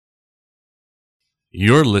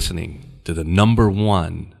You're listening to the #1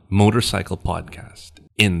 motorcycle podcast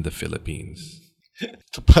in the Philippines.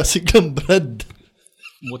 Sa Pasig lang, Brad.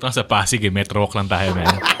 Butang sa Pasig Metro Walk lang tayo,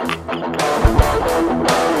 man.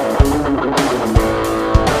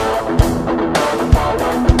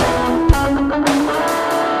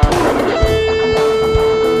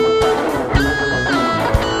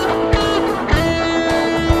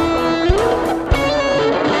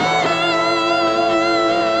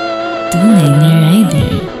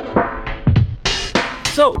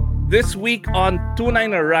 So, this week on Tunay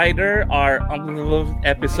na Rider, our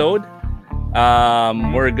episode,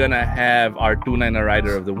 we're gonna have our Tunay na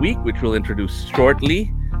Rider of the Week, which we'll introduce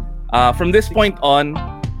shortly. From this point on,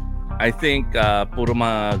 I think puro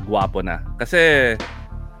mga gwapo na. Kasi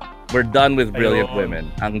we're done with brilliant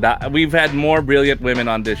women. We've had more brilliant women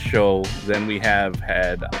on this show than we have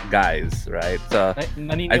had guys, right? So,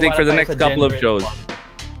 I think for the next couple of shows,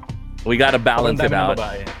 we gotta balance it out.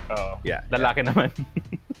 Yeah. Lalaki naman.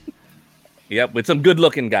 Yep, with some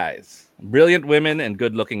good-looking guys. Brilliant women and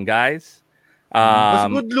good-looking guys.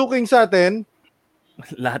 Mas good-looking sa atin.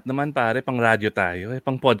 Lahat naman pare, pang radyo tayo.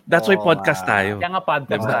 That's why podcast tayo. Kaya nga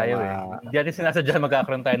podcast tayo eh. Hindi natin sinasadya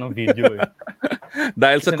magkakaroon tayo ng video eh.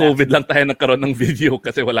 Dahil sa COVID lang tayo nagkaroon ng video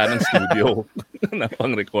kasi wala ng studio na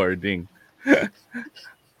pang recording.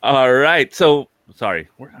 Alright, so,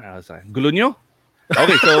 sorry. Where was I? Gulo nyo?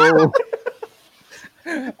 Okay, so...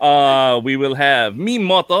 we will have Mi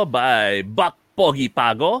Moto by Buck Pogi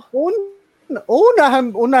Pago.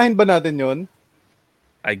 Unahin ba natin yon?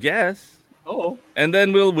 I guess. Oo. And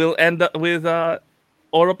then we'll end up with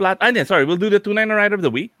Oro Plat. We'll do the Tunay na Rider of the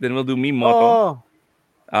Week. Then we'll do Mi Moto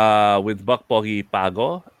with Buck Pogi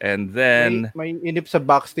Pago. And then... May inip sa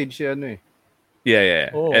backstage yan eh. Yeah.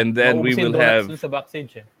 Oh, and then we will have sa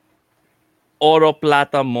backstage eh. Oro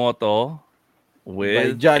Plata Moto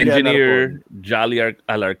with engineer Jolly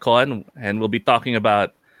Alarcon, and we'll be talking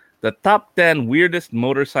about the top 10 weirdest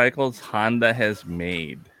motorcycles Honda has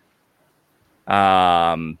made.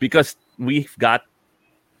 Because we've got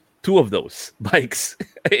 2 of those bikes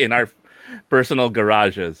in our personal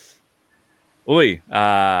garages. Uy,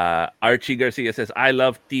 Archie Garcia says, I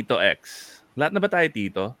love Tito X. Lahat na ba tayo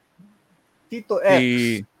Tito? Tito X?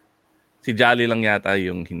 Si Jolly lang yata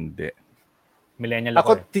yung hindi. Millennial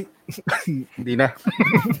ako. Hindi na.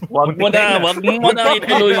 Wag mo na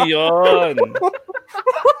ituloy yun.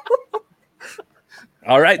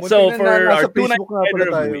 Alright, so for our Tunay Rider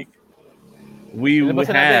of the Week, we will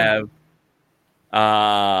have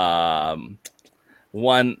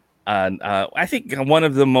one, I think one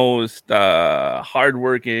of the most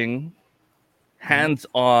hardworking,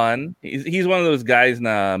 hands-on, he's one of those guys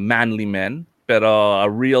na manly men, pero a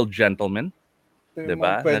real gentleman.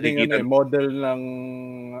 Diba? Pwedeng model ng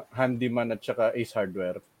handyman at saka Ace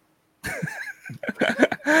Hardware.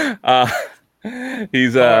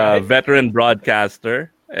 He's a veteran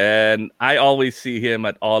broadcaster, and I always see him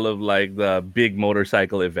at all of like the big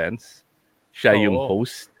motorcycle events. Siya yung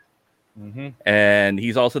host. Mm-hmm. And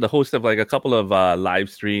he's also the host of like a couple of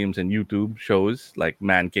live streams and YouTube shows like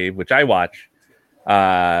Man Cave, which I watch.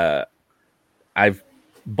 I've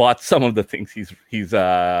bought some of the things he's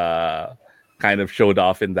kind of showed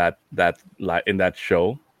off in that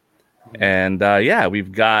show. And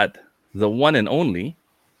we've got the one and only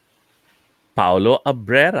Paolo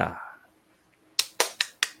Abrera.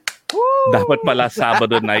 Woo! Dapat pala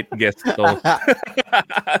Sabado night guest to.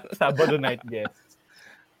 Sabado night guest.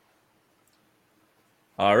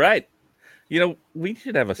 All right. We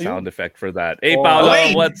should have a sound effect for that. Hey,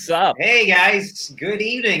 Paolo, what's up? Hey, guys. Good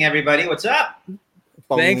evening, everybody. What's up?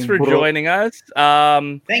 Thanks for joining us.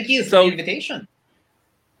 Thank you for the invitation.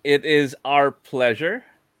 It is our pleasure.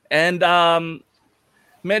 And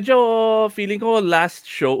medyo feeling ko last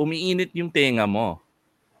show, umiinit yung tenga mo.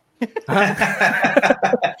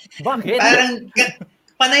 Bakit? Parang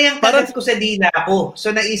panay ang kagat ko sa dila ko.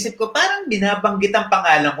 So naisip ko, parang binabanggit ang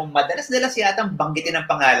pangalan ko. Madalas-dalas yatang banggitin ang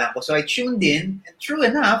pangalan ko. So I tuned in, and true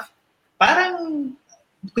enough, parang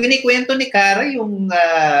kinikwento ni Cara yung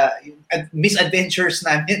misadventures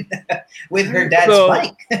namin with her dad's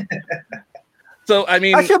bike. So I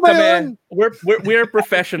mean, we're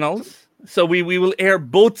professionals, so we will air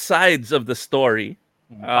both sides of the story.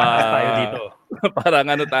 Parang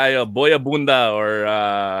ano tayo, Boy Abunda or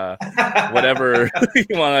whatever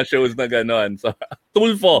yung mga shows na ganon. So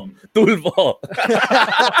Tulfo.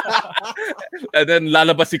 And then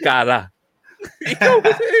lalabas si Cara.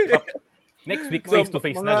 Next week,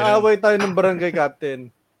 face-to-face na. Mga away tayo ng barangay captain.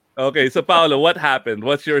 Okay, so Paolo, what happened?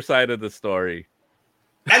 What's your side of the story?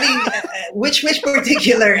 I mean, which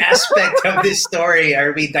particular aspect of this story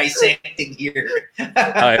are we dissecting here?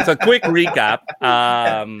 So quick recap.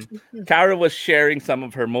 Cara was sharing some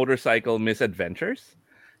of her motorcycle misadventures,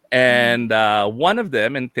 and one of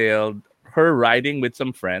them entailed her riding with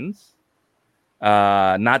some friends,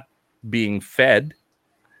 not being fed.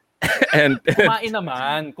 And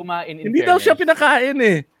kumain in hindi daw siya pinakain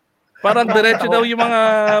eh. Parang diretso daw yung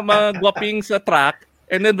mga gwaping sa track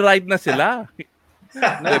and then ride na sila.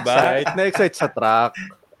 Diba? Na-excite sa track.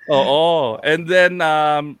 Oo. And then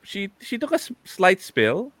she took a slight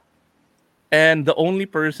spill, and the only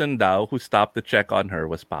person daw who stopped to check on her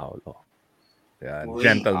was Paolo. Yan,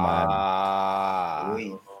 gentleman.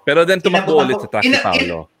 Pero then tumakbo ulit sa track si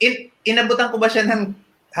Paolo. Inabutan ko ba siya ng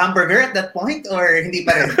hamburger at that point or hindi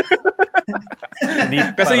pa rin?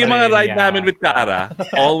 Kasi yung mga ride namin with Cara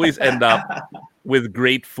always end up with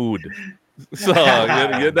great food. So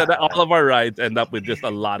all of our rides end up with just a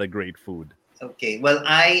lot of great food. Okay, well,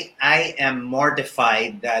 I am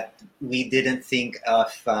mortified that we didn't think of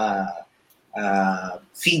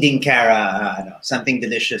feeding Cara something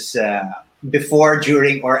delicious before,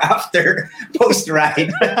 during, or after post-ride.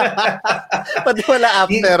 But wala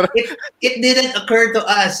after. It didn't occur to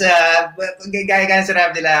us. Gaya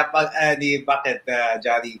sinabi nila ni Bucket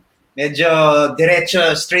Jolly. Medyo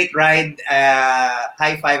diretso, straight ride,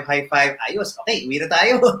 high five. Ayos, okay, uwi na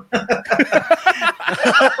tayo.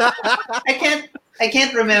 I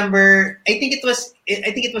can't remember. I think it was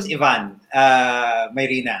Ivan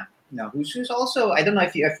Mayrina. No, who's also, I don't know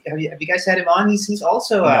if you guys had him on. He's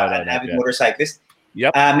also an avid motorcyclist.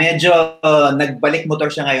 Yep. Medyo nagbalik motor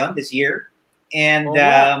siya ngayon this year, and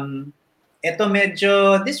ito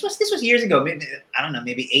medyo this was years ago. Maybe, I don't know,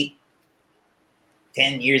 maybe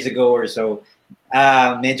 8-10 years ago or so.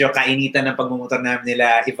 Medyo kainitan ng pagmumotor namin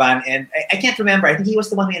nila Ivan, and I can't remember. I think he was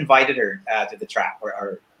the one who invited her to the track,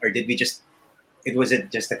 or did we just? Was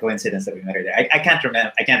it just a coincidence that we met her there? I can't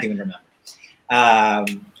remember. I can't even remember.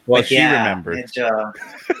 Well, she remembered.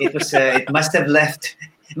 It must have left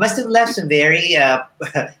some very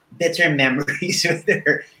bitter memories with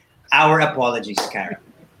her. Our apologies, Cara.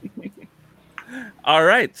 All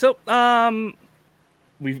right, so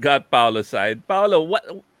we've got Paolo's side. Paolo, what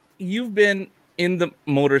you've been in the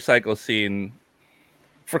motorcycle scene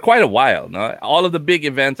for quite a while, no? All of the big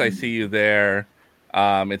events, I see you there.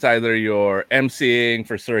 It's either you're emceeing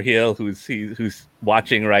for Sir Hill, who's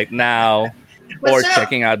watching right now. Or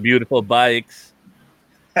checking out beautiful bikes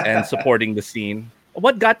and supporting the scene.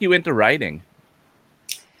 What got you into riding?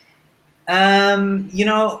 I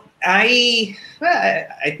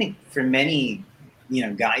think for many,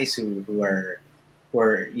 guys who are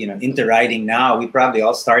into riding now, we probably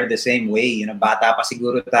all started the same way. Bata pa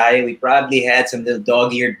siguro tayo. We probably had some little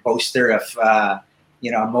dog-eared poster of a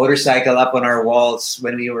motorcycle up on our walls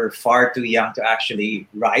when we were far too young to actually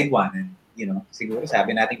ride one. And siguro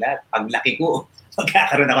sabi natin lahat, paglaki ko,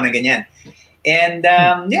 magkakaroon ako ng ganyan. And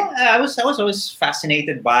I was always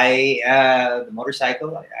fascinated by the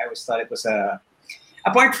motorcycle. I always thought it was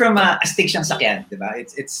apart from astig siyang sakyan, diba?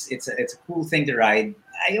 It's a cool thing to ride.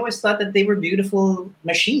 I always thought that they were beautiful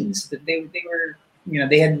machines. That they were,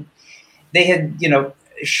 they had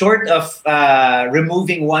short of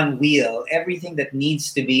removing one wheel, everything that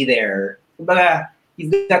needs to be there. Kumbaga,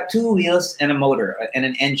 you've got two wheels and a motor and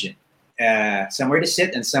an engine. Somewhere to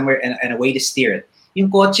sit and somewhere and a way to steer it.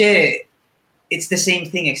 Yung kotse, it's the same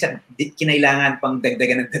thing except kinailangan pang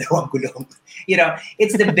dagdagan ng dalawang gulong.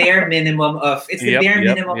 It's the bare minimum of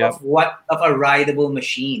of a rideable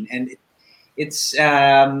machine, and it's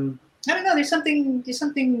I don't know. There's something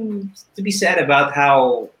to be said about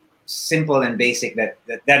how simple and basic that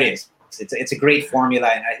is. It's a great formula,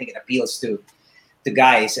 and I think it appeals to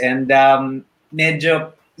guys. And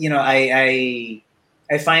medyo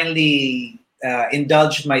I finally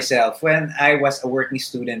indulged myself when I was a working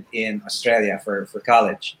student in Australia for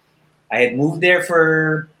college. I had moved there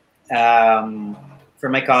for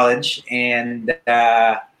my college, and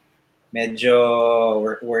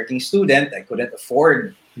medyo working student. I couldn't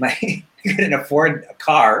afford a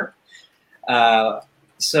car,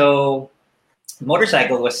 so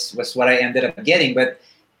motorcycle was what I ended up getting. But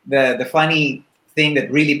the funny thing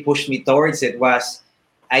that really pushed me towards it was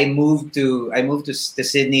I moved to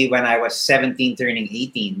Sydney when I was 17, turning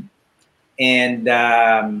 18, and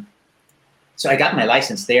so I got my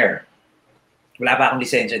license there. Wala pa akong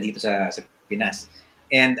lisensya dito sa Pinas,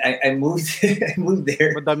 and I moved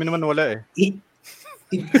there. Madami naman wala eh.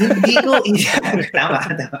 Hindi ko tama.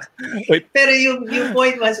 Pero yung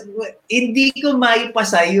point was hindi ko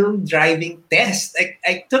maipasa yung driving test.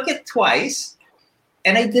 I took it twice,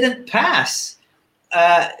 and I didn't pass.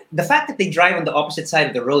 the fact that they drive on the opposite side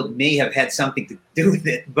of the road may have had something to do with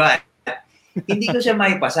it, but hindi ko siya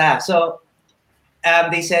maipasa. So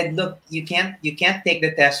they said, look, you can't take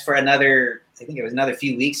the test for another, I think it was another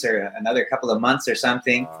few weeks or another couple of months or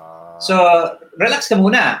something. So relax ka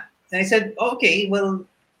muna. And I said, okay, well,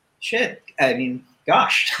 shit. I mean,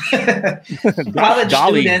 gosh. College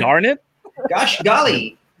golly, student. darn it. Gosh,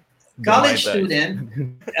 golly. College student.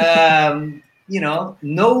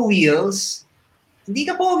 No wheels. Hindi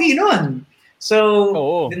ka pogi nun.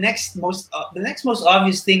 So the next most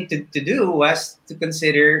obvious thing to do was to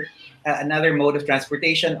consider another mode of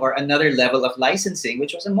transportation or another level of licensing,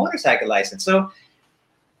 which was a motorcycle license. So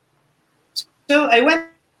I went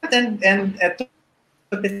and took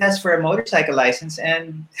the test for a motorcycle license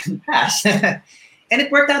and passed. And it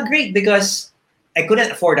worked out great because I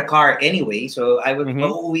couldn't afford a car anyway. So I would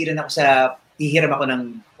mauuwi rin ako sa, hihiram ako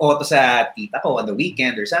ng auto sa tita ko on the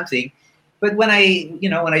weekend or something. But when I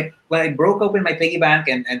broke open my piggy bank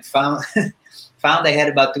and found I had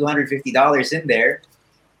about $250 in there,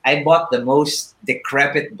 I bought the most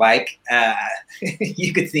decrepit bike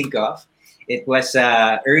you could think of. It was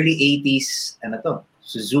early 80s,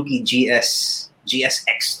 Suzuki GSX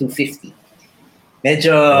 250.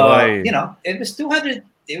 Medyo, it was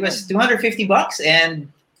 $250,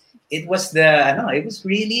 and it was it was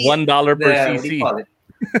really $1 per cc. What do you call it?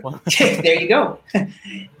 There you go.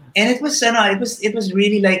 And it was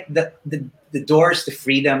really like the doors to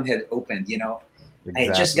freedom had opened. Exactly. I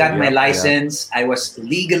had just gotten my license. Yeah. I was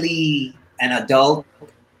legally an adult.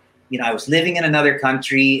 I was living in another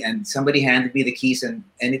country, and somebody handed me the keys, and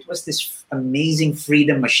it was this amazing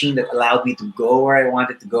freedom machine that allowed me to go where I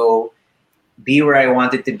wanted to go, be where I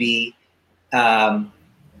wanted to be. And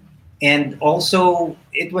also,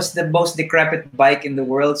 it was the most decrepit bike in the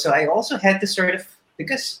world. So I also had to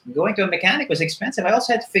because going to a mechanic was expensive, I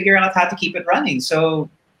also had to figure out how to keep it running. So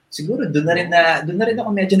siguro doon na rin ako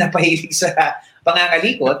medyo napahilig sa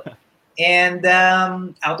pangangalikot. And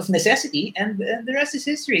out of necessity, and the rest is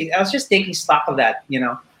history. I was just taking stock of that,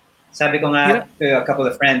 Sabi ko nga to a couple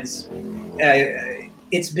of friends,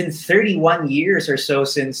 it's been 31 years or so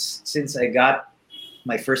since I got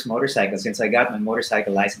my first motorcycle, since I got my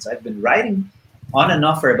motorcycle license. I've been riding on and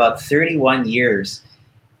off for about 31 years,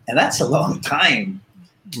 and that's a long time.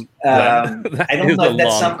 I don't know if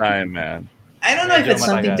that's something. Time, man. I don't know if it's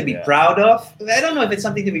something to be proud of. I don't know if it's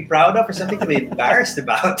something to be proud of or something to be embarrassed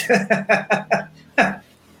about.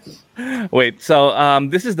 Wait, so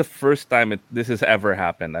this is the first time this has ever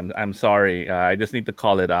happened. I'm sorry. I just need to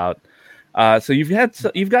call it out. So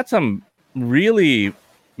you've got some really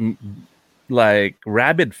like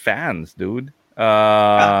rabid fans, dude.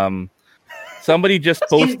 Somebody just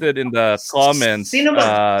posted in the comments. Sino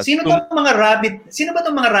ba tong mga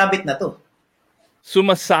rabbit na to?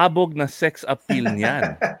 Sumasabog na sex appeal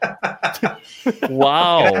niyan.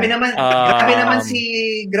 Wow.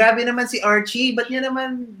 Grabe naman si Archie. Ba't niya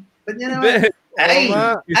naman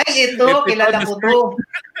ito, kilala ko to.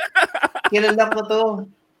 Kilala ko to.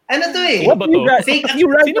 Ano to eh? What ba to? Fake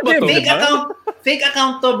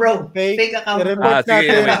account to, bro. Fake account. Report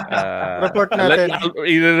natin. Report natin.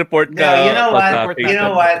 I-report ka. No, you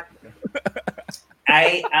know what?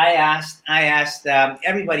 I asked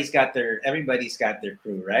everybody's got their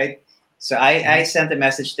crew, right? So I sent a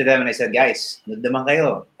message to them and I said, guys, naman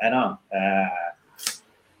kayo.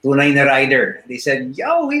 Tunay na rider. They said,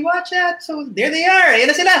 yo, we watch that. So there they are. Ayan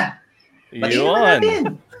na sila.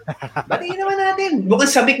 Batiin naman natin. Bukang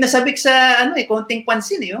sabik na sabik sa konting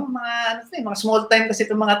pansin mga small time kasi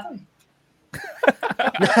itong mga to.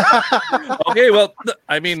 Okay, well,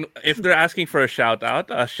 I mean, if they're asking for a shout out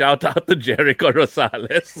to Jericho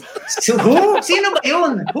Rosales. So who? Sino ba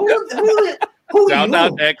yun? Who shout you?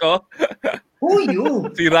 Out, Echo. Who you?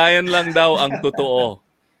 Si Ryan lang daw ang totoo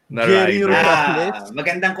na rider.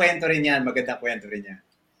 Magandang kwento rin yan.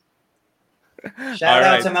 Shout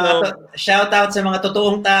out sa mga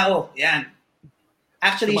totoong tao. Yan.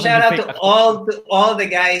 Actually, shout out to all the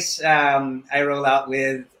guys I roll out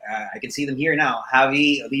with. I can see them here now.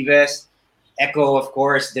 Javi, Olives, Echo, of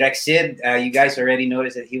course, Direct Sid. You guys already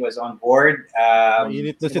noticed that he was on board.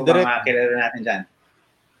 Init na si Direct. Natin dyan.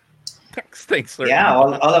 Thanks, sir. Yeah,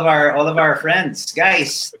 all of our friends,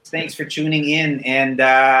 guys. Thanks for tuning in. And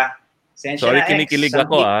sorry, kinikilig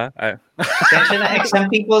ako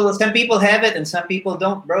Some people have it and some people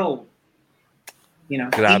don't, bro.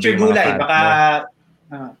 Eat your gulay.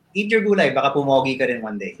 Eat your gulay. Baka pumogi ka rin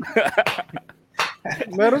one day.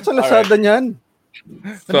 Meron sa Lazada niyan.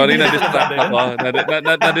 Sorry, na-distract ako.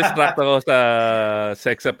 Na-distract ako sa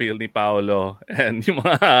sex appeal ni Paolo and yung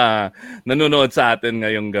mga nanonood sa atin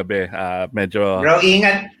ngayong gabi. Medyo... Bro,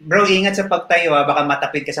 ingat sa pagtayo baka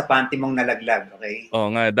matapid ka sa panty mong nalaglag, okay?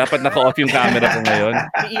 Oo nga, dapat naka-off yung camera ko ngayon.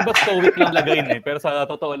 May iba stoic lang lagay na pero sa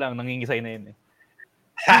totoo lang, nangingisay na yun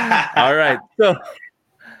All right. So,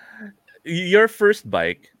 your first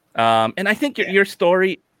bike, and I think your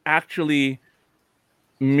story actually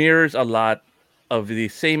mirrors a lot of the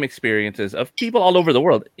same experiences of people all over the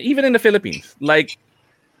world, even in the Philippines. Like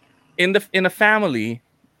in a family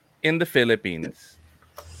in the Philippines,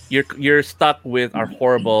 you're stuck with our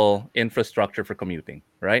horrible infrastructure for commuting,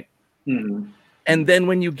 right? Mm-hmm. And then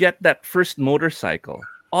when you get that first motorcycle,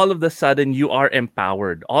 all of a sudden you are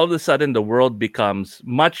empowered. All of a sudden the world becomes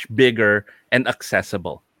much bigger and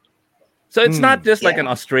accessible. So it's not just like an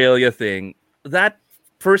Australia thing. That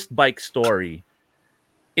first bike story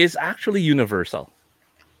is actually universal.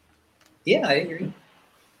 Yeah, I agree.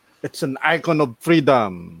 It's an icon of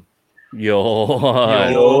freedom.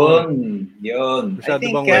 Yun. Masyado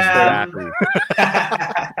bang Western?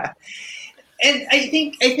 And I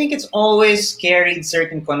think it's always carried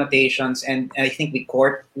certain connotations, and I think we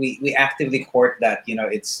actively court that.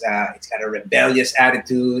 It's got a rebellious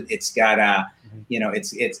attitude. It's got a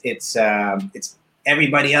it's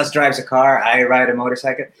everybody else drives a car, I ride a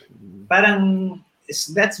motorcycle. Parang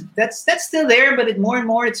that's still there, but more and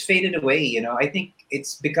more it's faded away. I think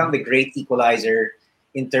it's become the great equalizer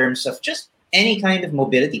in terms of just any kind of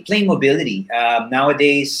mobility, plain mobility.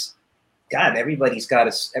 Nowadays, God, everybody's got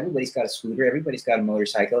a scooter, everybody's got a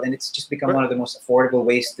motorcycle, and it's just become one of the most affordable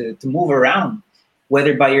ways to move around,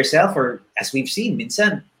 whether by yourself or, as we've seen,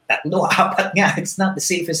 minsan tatlo, apat nga. It's not the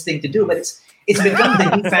safest thing to do, but it's become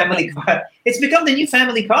the new family car. It's become the new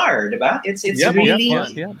family car, diba?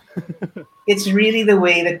 It's really the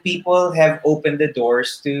way that people have opened the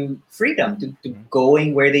doors to freedom, to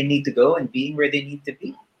going where they need to go and being where they need to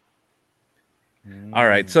be. All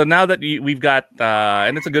right. So now that we've got,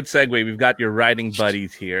 and it's a good segue, we've got your riding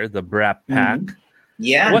buddies here, the Brap Pack.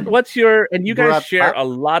 Yeah. What's your, and you guys Brap share Pack? a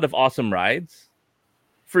lot of awesome rides.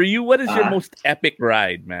 For you, what is your most epic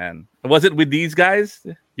ride, man? Was it with these guys?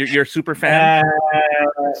 You're super fan?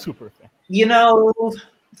 Super fan.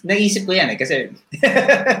 Naisip ko yan kasi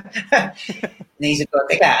naisip ko,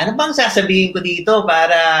 teka, ano bang sasabihin ko dito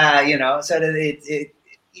para, so that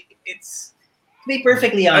it's to be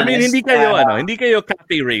perfectly honest. I mean, hindi kayo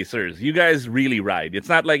cafe racers. You guys really ride. It's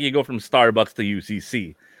not like you go from Starbucks to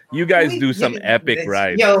UCC. You guys do some epic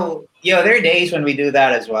rides. Yo, there are days when we do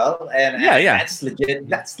that as well, and that's legit.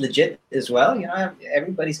 That's legit as well.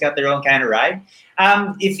 Everybody's got their own kind of ride.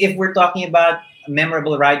 If we're talking about a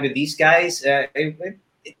memorable ride with these guys,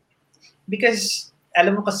 because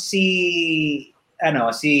alam mo kasi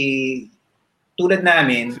si tulad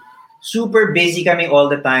namin, super busy kami all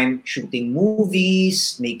the time shooting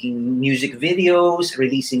movies, making music videos,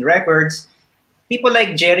 releasing records. People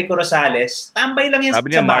like Jericho Rosales, tambay lang yan sa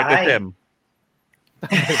bahay.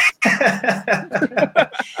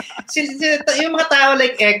 Yung mga tao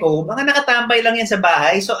like Echo, mga nakatambay lang yan sa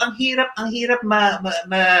bahay. So ang hirap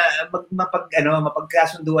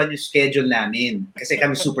mapagkasunduan yung schedule namin kasi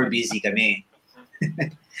kami super busy kami.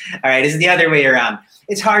 All right, it's the other way around.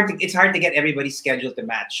 It's hard to get everybody's schedule to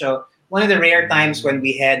match. So one of the rare times when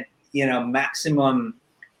we had maximum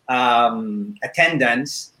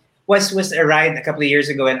attendance was a ride a couple of years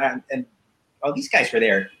ago, and all these guys were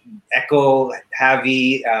there. Echo,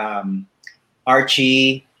 Javi,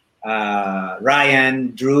 Archie,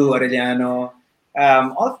 Ryan, Drew Aureliano,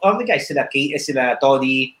 all the guys, sila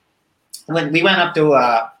Toddy. When we went up to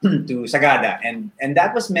Sagada, and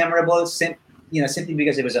that was memorable, simply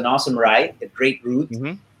because it was an awesome ride, a great route.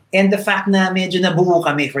 Mm-hmm. And the fact na medyo nabuo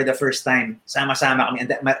kami for the first time, sama-sama kami,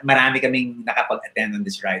 and marami kaming nakapag-attend on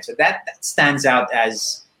this ride. So that stands out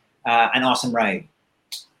as an awesome ride.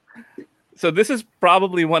 So this is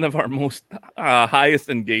probably one of our most highest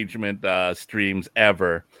engagement streams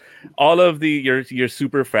ever. All of your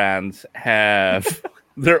super fans have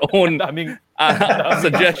their own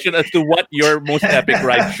suggestion as to what your most epic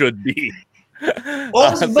ride should be.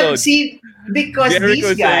 But see, because Jericho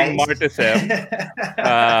these guys, Martisem,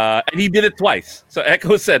 and he did it twice. So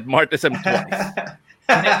Echo said Martisem twice.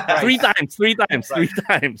 Three times.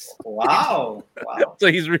 Wow.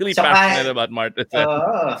 So he's really passionate about Martisem.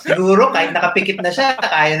 Siguro kahit nakapikit na siya,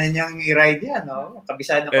 kaya na niyang i-ride yan, no?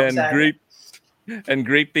 Kabisado na kabisado. And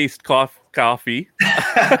great taste coffee.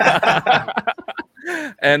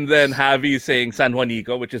 And then Javi saying San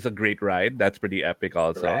Juanico, which is a great ride. That's pretty epic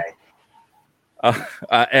also. Right.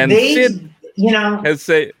 And Sid has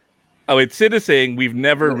said, Sid is saying we've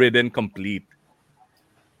never ridden complete.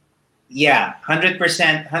 Yeah, 100%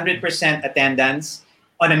 attendance.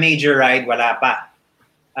 On a major ride, wala pa.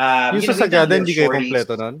 Yung sa Sagada, hindi kayo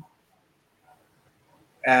kompleto nun?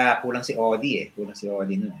 Kulang si Odi Kulang si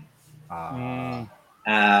Odi nun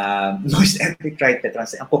Most epic ride,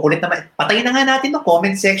 Petrons. Ang kukulit naman. Patayin na nga natin no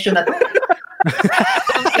comment section na to.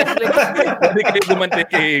 Hindi kayo gumanti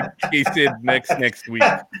kay Sid next week.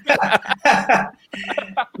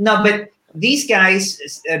 No, but these guys,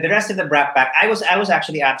 the rest of the Brat Pack, I was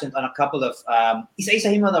actually absent on a couple of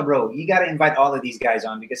isa-isahin mo na, bro. You got to invite all of these guys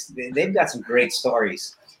on because they've got some great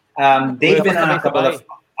stories. They've been on a couple of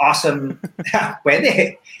awesome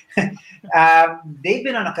pwede. They've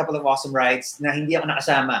been on a couple of awesome rides na hindi ako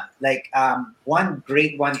nakasama. Like one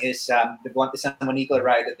great one is the Buante San Monico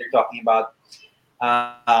ride that they're talking about.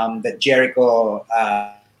 That Jericho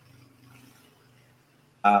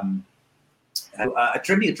a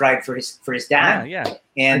tribute ride for his dad. Yeah.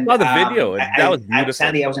 And I saw the video. That was beautiful.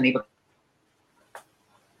 Sadly, I wasn't able.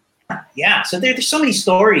 Yeah, so there's so many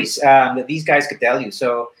stories that these guys could tell you.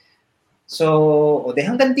 So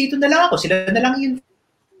hanggang dito na lang ako. Sila na lang yun.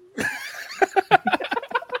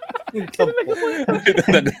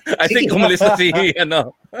 I think umalis na si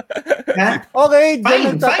ano. Okay,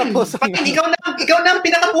 fine. Ikaw na ang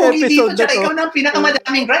pinaka-pogi dito, tsaka ikaw na ang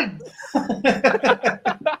pinaka-madaming ride.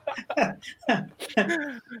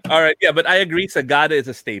 All right, yeah, but I agree. Sagada is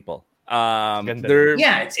a staple. It's one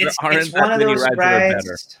of those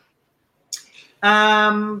rides.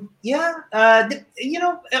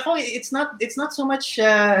 It's not so much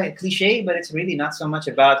cliche, but it's really not so much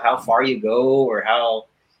about how far you go or how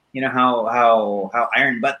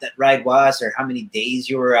iron butt that ride was or how many days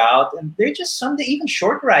you were out. And they're just some even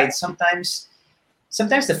short rides. Sometimes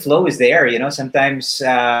the flow is there, sometimes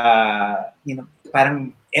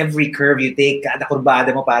parang every curve you take, kada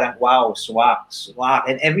kurbada mo parang wow, swak,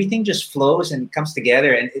 and everything just flows and comes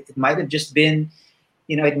together. And it might have just been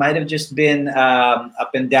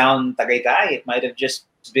up and down Tagaytay. It might have just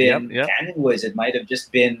been Canyon Woods. It might have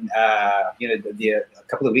just been a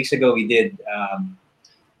couple of weeks ago we did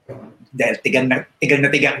dahil tigang na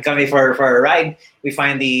tigang kami for a ride. We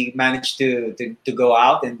finally managed to go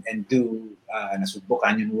out and do Nasugbo,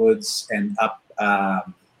 Canyon Woods, and up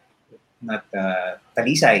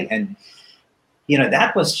Talisay, and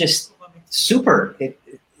that was just super.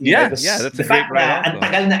 That's a great ride. Ang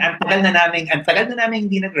tagal na namin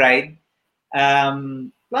hindi nag-ride.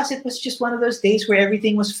 Plus, it was just one of those days where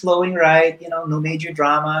everything was flowing right. No major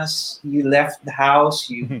dramas. You left the house.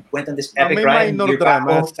 You went on this epic ride. Minor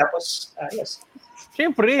dramas. Tapos, yes.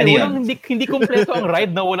 Siyempre, hindi kompleto ang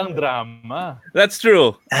ride na walang drama. That's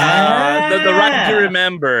true. The rides you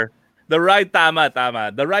remember. The rides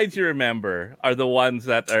you remember are the ones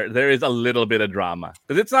that there is a little bit of drama.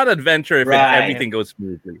 Because it's not adventure if everything goes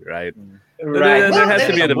smoothly, right? Right. There has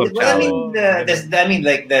to be a bit of a challenge.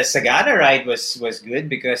 The Sagada ride was good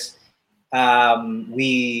because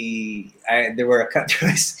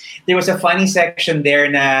there was a funny section there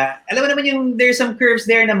na alam mo naman there's some curves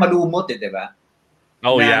there na malumot, diba?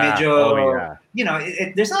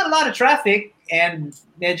 There's not a lot of traffic and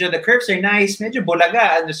medyo the curves are nice, medyo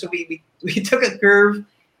bulaga. And so we took a curve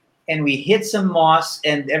and we hit some moss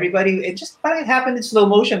and everybody, it just happened in slow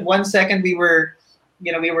motion. 1 second we were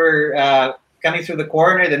coming through the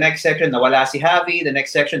corner. The next section, nawala si Javi. The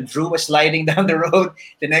next section, Drew was sliding down the road.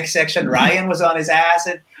 The next section, Ryan was on his ass.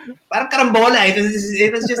 And parang karambola.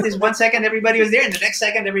 It was just this 1 second, everybody was there. And the next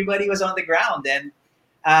second, everybody was on the ground. And,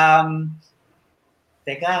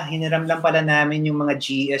 teka, hiniram lang pala namin yung mga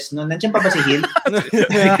GS noon. Nandiyan pa ba si Hill?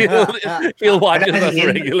 He'll watch us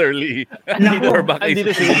regularly. Or baka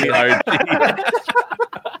si Archie.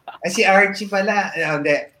 Si Archie pala.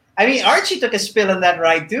 I mean, Archie took a spill on that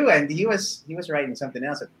ride too, and he was riding something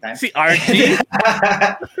else at the time. Si Archie?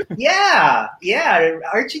 yeah.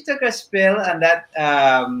 Archie took a spill on that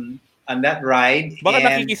ride. Baka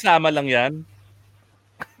nakikisama lang yan.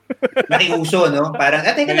 Nakiuso, no? Parang,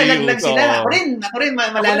 teka, nalaglag sila. Ako rin,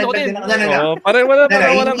 malalaglag din ako. No. Parang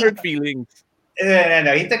walang hurt feelings.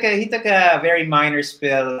 No. He took a very minor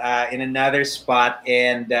spill in another spot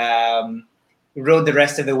and rode the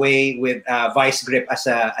rest of the way with vice grip as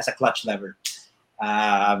a clutch lever.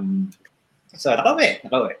 So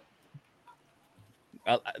nakauwi.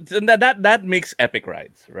 That makes epic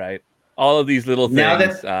rides, right? All of these little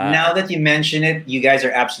things. Now that you mention it, you guys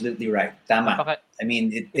are absolutely right. Tama. I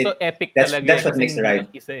mean, epic that's what makes the ride.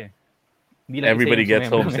 Everybody gets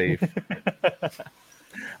home safe.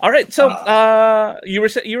 All right, so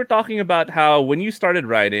you were talking about how when you started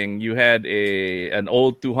riding, you had an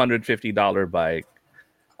old $250 bike,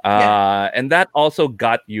 and that also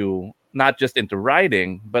got you not just into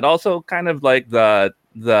riding, but also kind of like the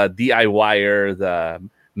the DIYer, the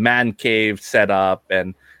man cave setup,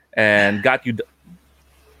 and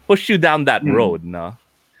pushed you down that road, no?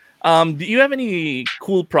 Do you have any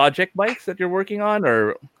cool project bikes that you're working on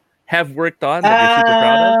or have worked on that you're super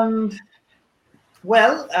proud of?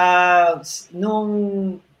 Well,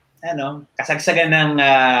 nung kasagsagan ng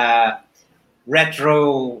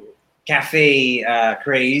retro cafe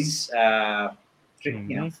craze, 4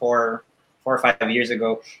 or 5 years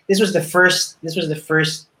ago. This was the first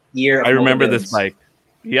year of I remember this bike.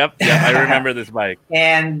 Yep, I remember this bike.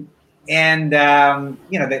 And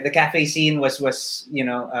the cafe scene was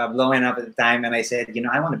blowing up at the time, and I said,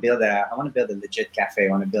 I want to build a legit cafe. I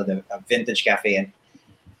want to build a vintage cafe. And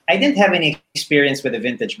I didn't have any experience with a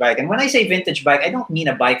vintage bike. And when I say vintage bike, I don't mean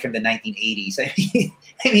a bike from the 1980s. I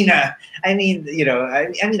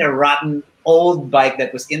mean a rotten old bike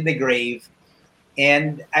that was in the grave.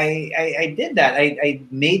 And I did that. I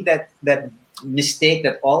made that mistake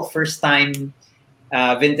that all first time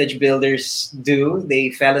vintage builders do. They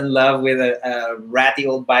fell in love with a ratty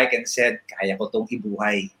old bike and said, "Kaya ko tong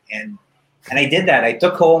ibuhay." And I did that. I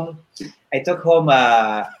took home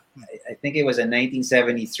I think it was a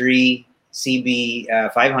 1973 CB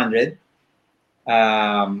 500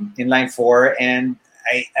 inline 4, and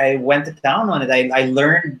I went to town on it. I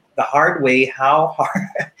learned the hard way how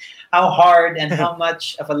hard and how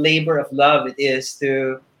much of a labor of love it is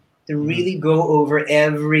to really go over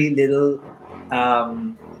every little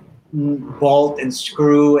bolt and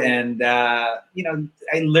screw, and I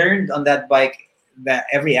learned on that bike that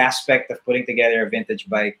every aspect of putting together a vintage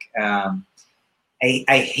bike.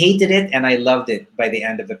 I hated it and I loved it by the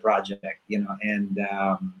end of the project, and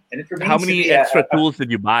it remains. How many extra tools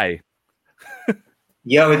did you buy?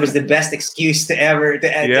 It was the best excuse to ever.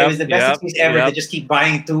 It was the best excuse ever to just keep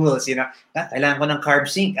buying tools. Kailangan ko ng carb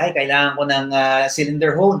sync. Kailangan ko ng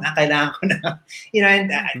cylinder hone. Kailangan ko ng,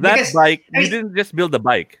 that bike. You didn't just build a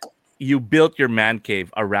bike. You built your man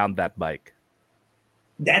cave around that bike.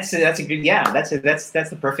 That's a good, that's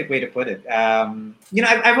the perfect way to put it.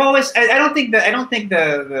 I've always, I don't think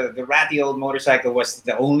the ratty old motorcycle was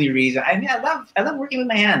the only reason. I mean, I love working with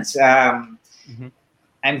my hands. I'm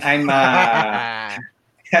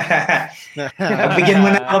begin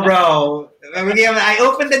mo na ako, bro. I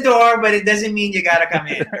opened the door, but it doesn't mean you gotta come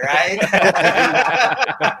in, right?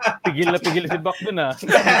 Pigil si Bak dun, ah.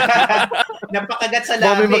 Napakagat sa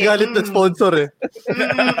labi. May magalit na sponsor, eh.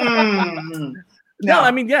 No,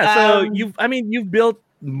 I mean, so you've built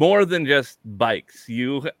more than just bikes.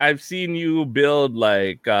 I've seen you build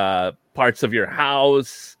like parts of your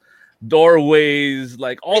house, doorways,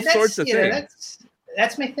 like all sorts of things.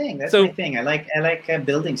 That's my thing. That's my thing. I like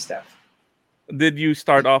building stuff. Did you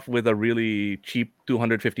start off with a really cheap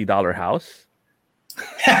 $250 house?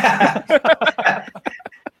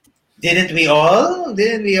 Didn't we all?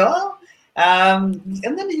 But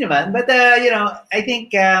I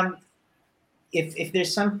think if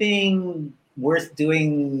there's something worth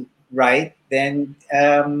doing right, then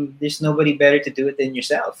there's nobody better to do it than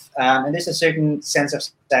yourself. And there's a certain sense of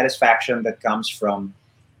satisfaction that comes from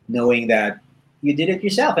knowing that you did it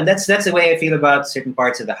yourself. And that's the way I feel about certain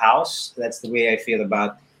parts of the house. That's the way I feel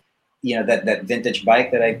about that vintage bike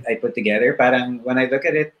that I put together. Parang when I looked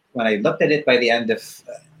at it by the end of,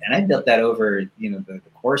 and I built that over the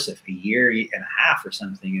course of a year and a half or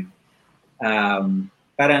something. And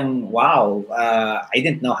parang wow, I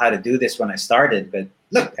didn't know how to do this when I started, but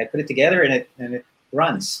look, I put it together and it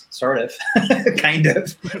runs, sort of, kind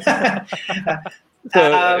of.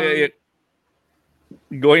 So,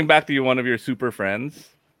 going back to one of your super fans,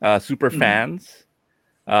 Echo is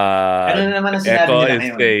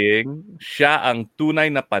saying, siya ang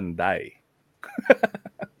tunay na panday.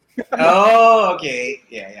 Oh, okay.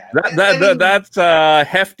 Yeah. That's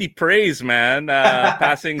hefty praise, man.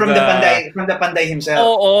 Passing from the Panday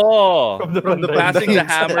himself. From the passing the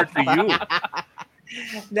hammer to you.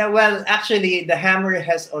 Well, actually, the hammer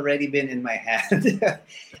has already been in my hand.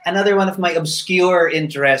 Another one of my obscure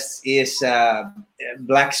interests is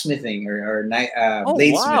blacksmithing or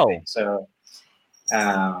bladesmithing. So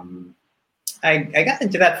I got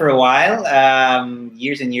into that for a while,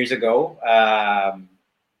 years and years ago.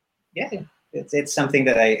 It's something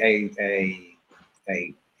that I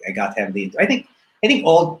got heavily into. I think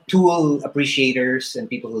all tool appreciators and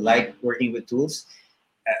people who like working with tools,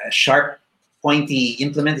 sharp, pointy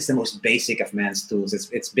implement is the most basic of man's tools.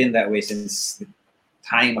 It's been that way since the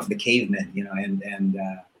time of the cavemen, and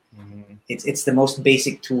it's the most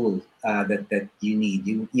basic tool that you need.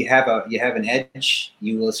 You have an edge,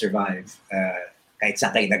 you will survive. Kahit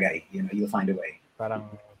sakay lagay, you'll find a way. Parang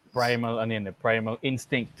primal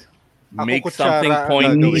instinct. make something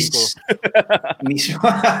pointy. Mismo.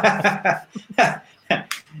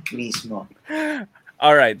 Mismo.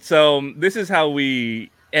 All right, so this is how we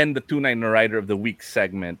end the Tunay na Rider of the Week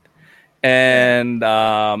segment. And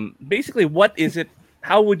basically, what is it?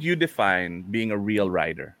 How would you define being a real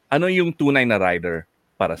rider? Ano yung tunay na rider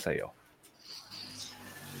para sa'yo?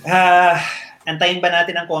 Antayin ba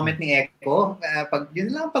natin ang comment ni Echo? Yun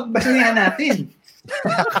lang pagbasihan natin.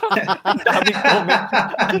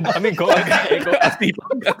 Daming comment ni Echo.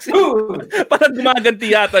 Parang gumaganti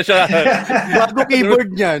yata siya. Bago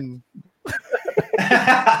keyboard niyan.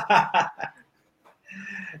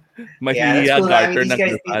 Mahiya Carter ng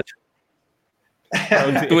garage.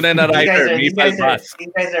 Tunay na rider, you guys are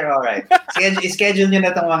all right. Schedule nyo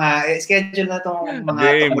na itong mga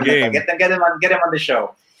game. Get them on the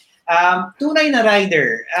show. Tunay na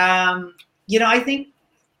rider. I think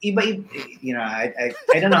I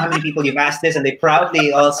don't know how many people you've asked this, and they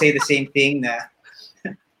probably all say the same thing na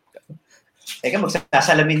teka,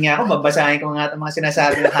 magsasalamin nga ako, babasahin ko nga itong mga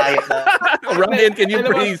sinasabi ng hayop na. Ryan, can you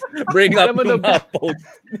please bring up yung mga post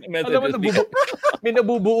messages? May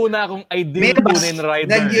nabubuo na akong ideal tunay na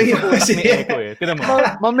rider. May Echo eh. Tinan mo.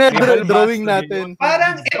 Mamaya drawing natin.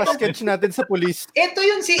 Parang, pa-sketch natin sa police. Ito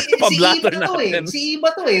yun, si Iba to eh. Si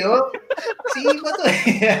Iba to eh. Oh. Si Iba to eh.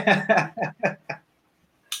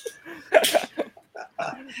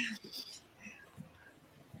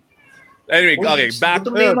 Anyway, okay, back.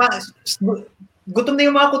 Gutom na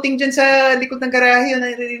yung mga kuting dyan sa likod ng garahe.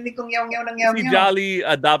 Naririnig kong yaw-yaw ng yaw-yaw. Si Jolly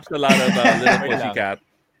adopts a lot of little pussycat.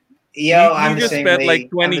 Yo, I'm just spent like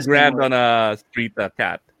 20 grand on a street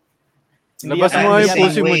cat. Labas mo nga yung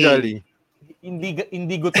pusi mo, Jolly.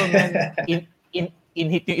 Hindi gutom yan.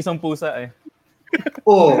 In-hit yung isang pusa eh.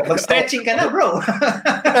 Oh, mag-stretching ka na, bro.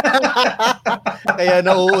 Kaya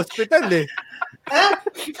na-hospital eh.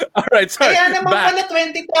 Alright, sorry. Kaya naman pala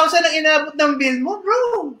 20,000 ang inabot ng bill mo,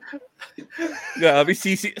 bro. Grabe,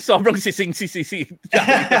 sobrang sising si Sisi.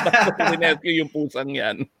 Sinescue yung pusang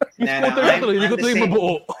yan. Hindi ko tuloy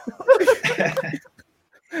mabuo.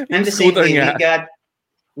 I'm the same way.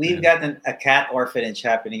 We've got a cat orphanage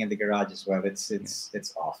happening in the garage as well.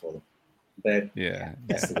 It's awful. But yeah,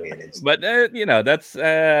 that's the way it is. But that's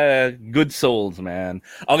good souls, man.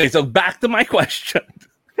 Okay, so back to my question.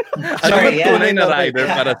 Sorry, tunay na rider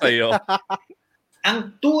para sa'yo?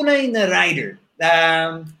 Ang tunay na rider,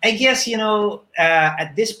 I guess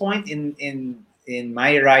at this point in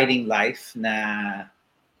my riding life, na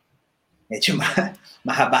medyo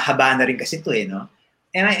mahaba-haba na rin kasi to eh, no?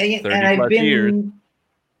 And I've been years.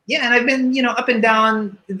 Yeah, and I've been up and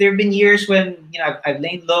down. There've been years when I've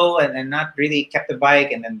lain low and not really kept the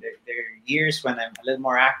bike, and then there are years when I'm a little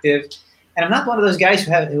more active. And I'm not one of those guys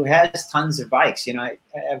who has tons of bikes. I've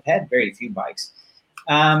had very few bikes.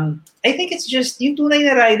 I think it's just yung tunay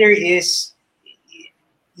na rider is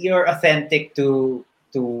you're authentic to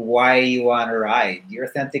why you want to ride. You're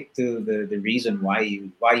authentic to the reason why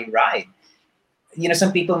you ride.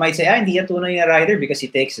 Some people might say, hindi yan tunay na rider because he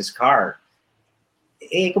takes his car.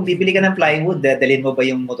 Eh, kung bibili ka ng plywood, dalhin mo ba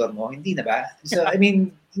yung motor mo? Hindi na ba? So, I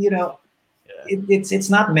mean, it's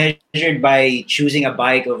not measured by choosing a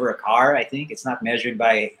bike over a car. I think it's not measured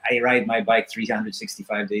by I ride my bike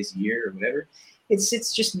 365 days a year or whatever. It's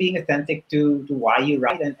just being authentic to why you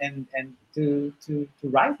ride and to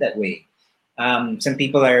ride that way. Some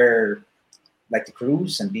people like to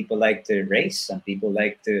cruise, some people like to race, some people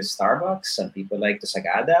like to Starbucks, some people like to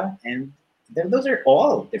Sagada, and those are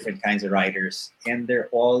all different kinds of riders, and they're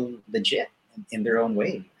all legit in their own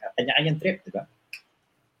way. Kanya-kanyang trip, diba?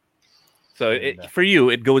 So for you,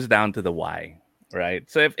 it goes down to the why, right?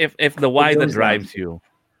 So if the why that drives you,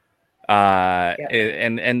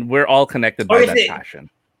 and we're all connected by that passion.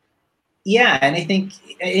 Yeah, and I think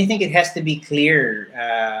it has to be clear.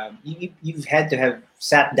 You've had to have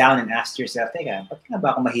sat down and asked yourself, teka, ba't nga ba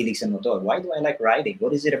ako mahilig sa motor? Why do I like riding?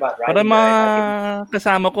 What is it about riding? Para mga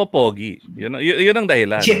kasama ko, pogi. Yun ang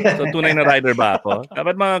dahilan. Yeah. So, tunay na rider ba ako?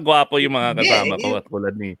 Dapat mga gwapo yung mga kasama ko at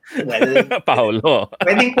tulad ni Paolo.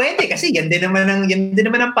 Pwede kasi yan din naman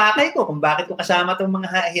ang pakay ko kung bakit ko kasama tong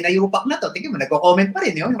mga hinayupak na to. Tingnan mo, nagko-comment pa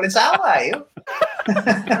rin yung rinsawa.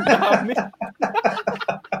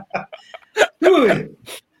 Dude.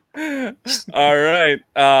 All right.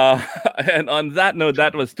 And on that note,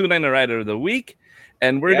 that was Tunay na Rider of the Week.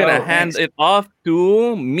 And we're going to hand it off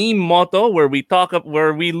to Me Moto, where we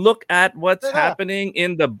look at what's happening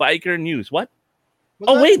in the biker news. What?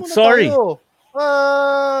 Wait, sorry.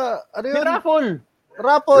 Ano yun?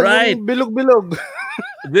 Raffle. Right. Bilog-bilog.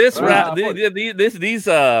 These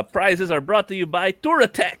prizes are brought to you by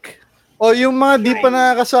Touratech. Yung mga di pa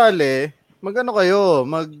nakakasali, Magano kayo?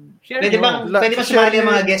 Pwede bang sumali ang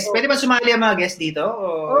mga guests? Pwede bang sumali ang mga guests dito?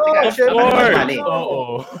 O, of course. Sumali.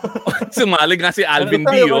 Oo. Sumali nga si Alvin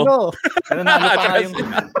Dio. Nanalo pa yung...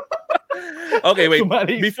 Okay, wait.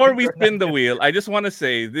 Before we spin the wheel, I just want to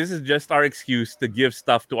say this is just our excuse to give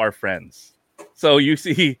stuff to our friends. So you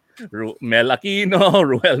see Mel Aquino,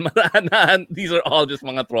 Ruel Maranan, these are all just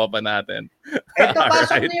mga tropa natin. Ito,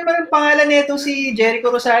 pasok na yung mga pangalan nito si Jericho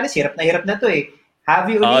Rosales. Hirap na to eh.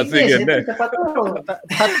 Javi Olives. Ito pa to.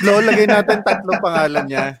 Tatlo, lagay natin 3 pangalan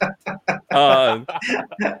niya.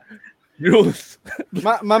 Rules.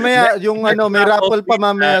 Mamaya, yung may raffle pa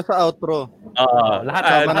mamaya sa outro. Lahat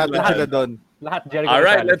sama natin sila doon. Lahat Jericho All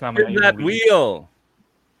right, Rosales, let's spin that wheel.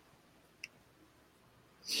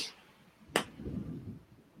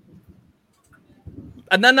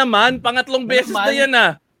 Ano naman? Pangatlong beses na yan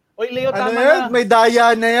Oy, Leo, Ano tama yan? na. May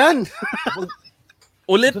daya na yan.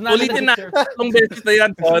 Ulitin na. Tatlong beses na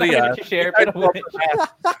yan. Sorry share pero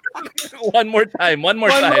One more time. One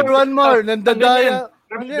more. Nandadaya.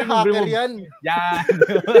 Hacker yan. Yan.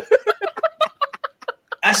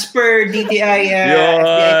 As per DTI,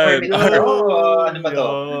 FBI permit. Ano ba to?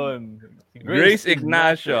 Grace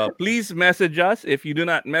Ignacio, please message us. If you do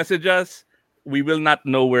not message us, we will not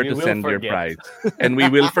know where to send your prize. And we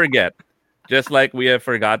will forget. Just like we have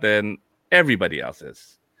forgotten everybody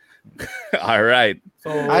else's. All right.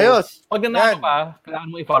 So, ayos. Pag nanalo ka, kailangan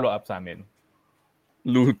mo i-follow up sa amin.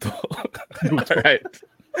 Luto. All right.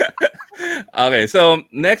 Okay, so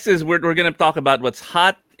next is we're going to talk about what's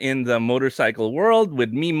hot in the motorcycle world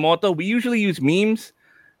with Meme Moto. We usually use memes,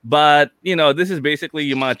 but this is basically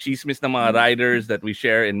yung mga chismis ng mga riders that we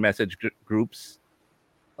share in message groups.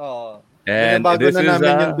 Oh. And bago this na is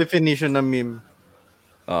namin yung definition ng meme.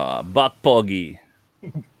 Buck Pogi.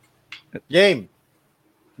 Game.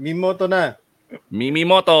 Meme Moto na. Mimi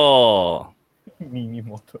Moto. Meme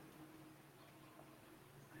Moto.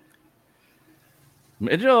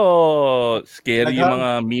 Medyo scary yung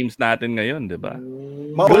mga memes natin ngayon, di ba?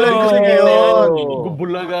 Maulan kasi ngayon.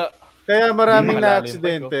 Bulaga. Kaya maraming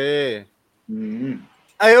na-aksidente.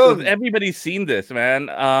 Ayun. So everybody's seen this, man.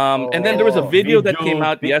 And then there was a video that came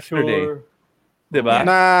out yesterday. Diba?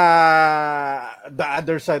 Na the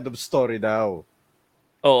other side of story daw.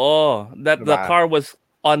 Oo. That diba? The car was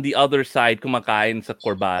on the other side kumakain sa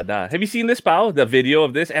Corbada. Have you seen this, Pao? The video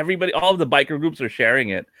of this? Everybody, all of the biker groups are sharing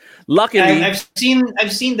it. Luckily... I've seen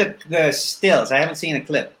the stills. I haven't seen a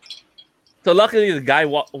clip. So luckily, the guy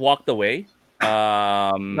walked away.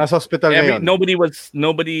 Nasa hospital ngayon. Nobody,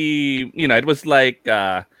 it was like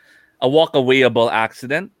a walk-awayable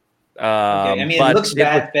accident. Okay. I mean, but it looks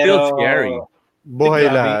bad, was still scary. Buhay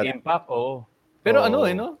lahat. Impact, Pero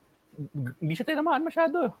hindi siya tinamaan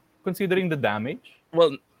masyado considering the damage.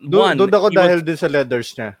 Well, doon ako dahil din sa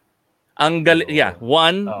leathers niya.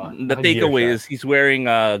 The takeaway is he's wearing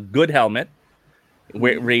a good helmet,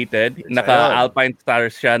 rated. Naka-Alpine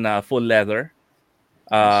Stars siya na full leather.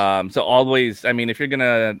 So always, I mean, if you're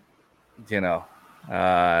gonna,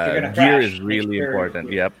 gear is really important.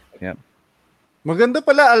 Yep. Maganda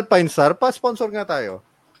pala Alpine Star. Pa-sponsor nga tayo.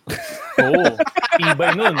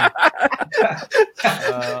 Ibay nun.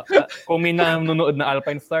 Kung may nanonood na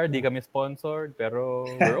Alpine Star, di kami sponsored, pero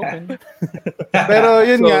we're open. Pero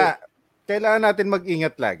yun nga, kailangan natin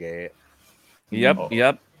mag-ingat lagi. Yep.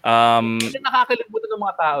 Kasi nakakalimutan ng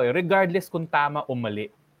mga tao regardless kung tama o mali.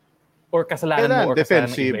 Or kasalanan mo or kasalanan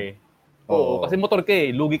ng iba. Oo, kasi motor ka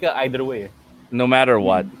lugi ka either way. No matter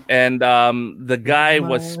what. And the guy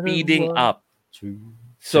was speeding up.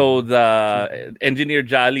 So the engineer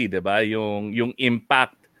Jolly, diba? Yung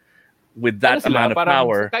impact with that amount of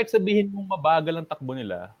power. Kahit sabihin mong mabagal ang takbo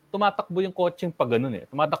nila, tumatakbo yung kotseng pag ganun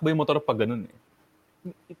Tumatakbo yung motor pag ganun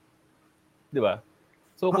Diba?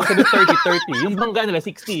 So kung sabi 30, yung bangga nila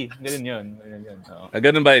 60. Ganun yun.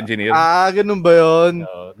 Ganun ba, engineer? Ganun ba yun?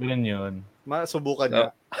 Ganun yun. Masubukan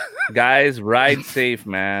niya. Guys, ride safe,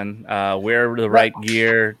 man. Wear the right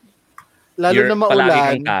gear. Lalo na maulan. Palagi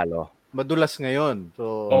kang talo. Madulas ngayon.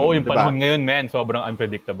 So, yung panahon ngayon, man, sobrang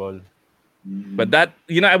unpredictable. But that,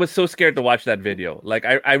 I was so scared to watch that video. Like,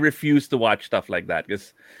 I refused to watch stuff like that.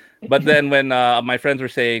 But then when my friends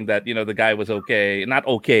were saying that, the guy was okay, not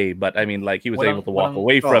okay, but I mean, like, he was able to walk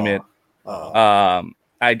away from it.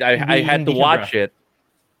 I had to watch it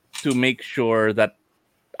to make sure that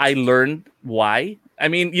I learned why. I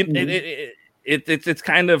mean, it's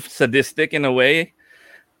kind of sadistic in a way,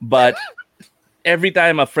 but every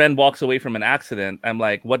time a friend walks away from an accident, I'm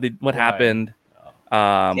like, what happened?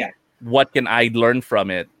 What can I learn from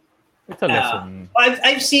it? It's a lesson.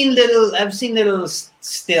 I've seen little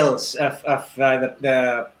stills of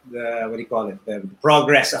the what do you call it? The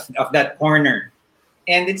progress of that corner.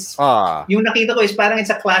 And it's, yung nakita ko is parang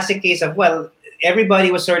it's a classic case of, well,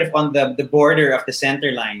 everybody was sort of on the border of the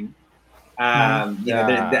center line. You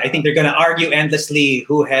know, I think they're going to argue endlessly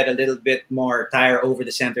who had a little bit more tire over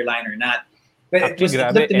the center line or not. But it looked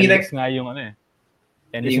to me like nga yung ano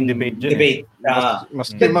yung debate.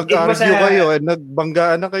 Maski mag-argue kayo,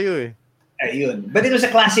 nagbanggaan na kayo eh. Ayun. But it was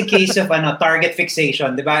a classic case of target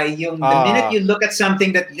fixation, di ba? Yung the minute you look at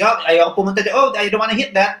something that ayaw pumunta, I don't want to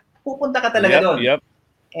hit that, pupunta ka talaga doon. Yep.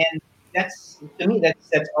 And that's, to me,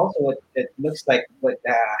 that's also what it looks like what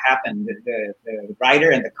happened. The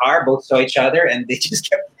rider and the car both saw each other, and they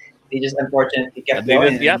just unfortunately kept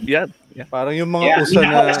going. Yep. Parang yung mga usa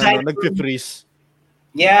na nag-freeze.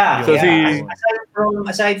 Yeah. So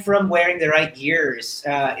aside from wearing the right gears,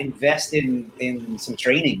 invest in some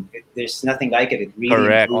training. There's nothing like it. It really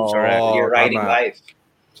improves your riding life.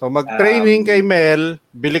 So mag-training kay Mel,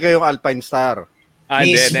 bili kayong Alpine Star.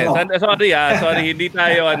 Sorry, hindi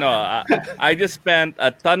tayo I just spent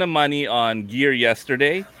a ton of money on gear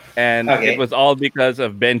yesterday, and it was all because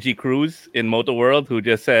of Benji Cruz in Moto World, who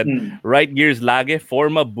just said, right gears lagi,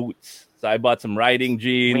 Forma boots. So I bought some riding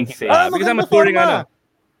jeans because I'm a touring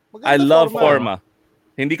I love Forma.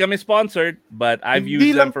 Hindi kami sponsored, but I've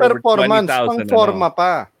used them for over 20,000. Forma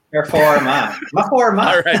pa. Performa. Ma-forma.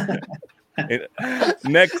 All right.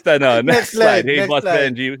 Next slide. Hey, Boss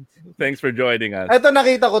Benji. Thanks for joining us. Ito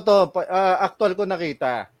nakita ko to. Actual ko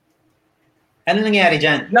nakita. Ano nangyari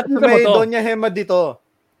dyan? May Doña Hema dito.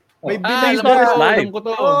 May binangga.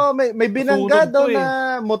 May binangga daw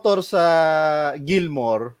na motor sa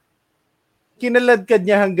Gilmore. Kinaladkad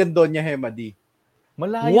niya hanggang Doña Hema di.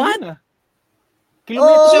 Malayo na.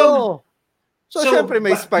 Kilometro. So syempre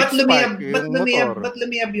may spike yung motor. Ba't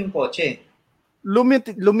lumiyab yung kotse?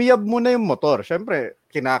 Lumiyab muna yung motor. Syempre,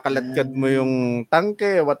 kinakaladkad mo yung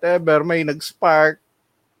tangke, whatever, may nag-spark.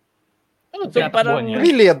 So parang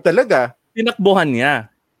liliyab talaga. Tinakbuhan niya.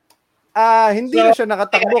 Hindi na siya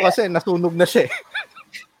nakatakbo kasi nasunog na siya.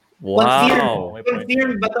 Wow.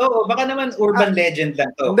 Confirm ba to? O baka naman urban legend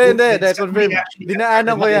lang to. Hindi. Confirm.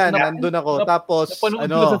 Dinaanan ko yan. Nandun ako. Tapos,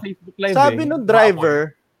 sabi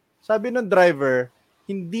nung driver,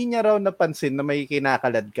 hindi niya raw napansin na may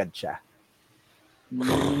kinakaladkad siya.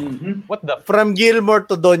 What the? From Gilmore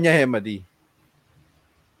to Doña Hemadi.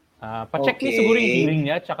 Pa-check niya siguro yung hearing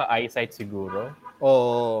niya, tsaka eyesight siguro.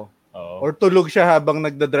 Oo. Or tulog siya habang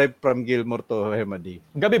nagda-drive from Gilmore to Hemadi.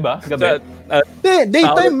 Gabi ba? Gabi?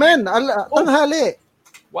 Daytime, man. Tanghali.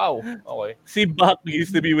 Wow. Okay. Si Bach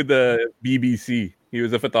used to be with the BBC. He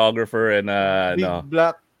was a photographer and Big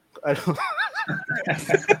Black.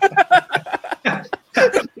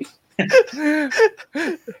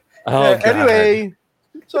 Anyway,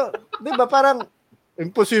 so, di ba parang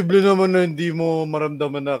imposible naman na hindi mo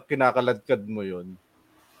maramdaman na kinakaladkad mo yun.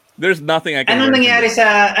 There's nothing I can. Ano nangyari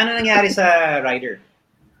sa rider?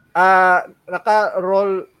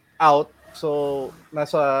 Naka-roll out. So,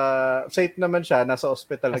 nasa safe naman siya, nasa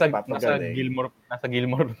hospital nagpapagaling. Nasa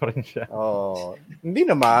Gilmore pa rin siya. Hindi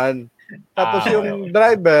naman. Tapos yung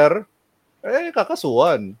driver,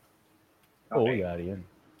 kakasuhan. Yari yan.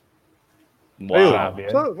 Wow.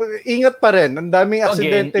 So, ingat pa rin. Ang daming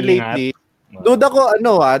aksidente lately. Duda ko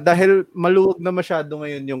dahil maluwag na masyado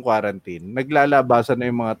ngayon yung quarantine, naglalabasan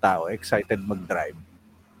na yung mga tao excited mag-drive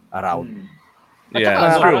around. Yeah,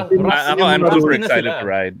 that's true. I'm super excited to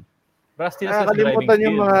ride. Nakakalimutan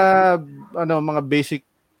yung mga basic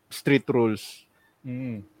street rules.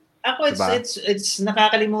 Ako, it's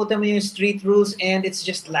nakakalimutan mo yung street rules, and it's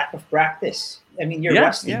just lack of practice. I mean, you're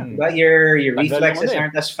rusty. Diba? Your reflexes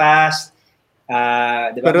aren't as fast.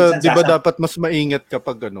 Diba? Pero di ba dapat mas maingat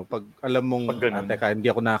kapag pag alam mong teka, hindi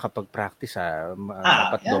ako nakakapag-practice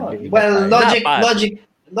dapat doble. Well,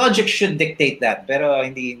 logic should dictate that, pero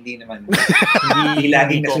hindi naman. hindi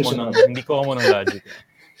laging nasusunod. Hindi ko mo ng logic.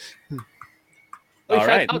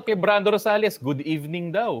 Shout out kay Brando Rosales. Good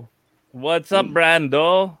evening daw. What's up,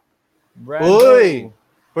 Brando? Uy!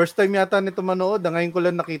 First time yata nito manood. Ngayon ko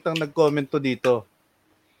lang nakitang nag-comment to dito.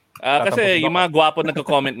 Kasi yung mga gwapo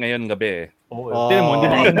nagko-comment ngayon gabi. Tignan mo,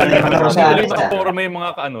 hindi makaporma yung mga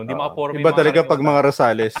hindi makaporma yung iba talaga pag mga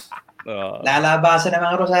Rosales. Lalabasan ng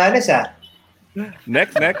mga Rosales,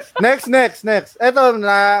 Next. Eto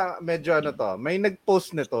medyo to. May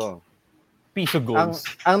nag-post nito. Piso goals.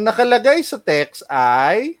 Ang nakalagay sa text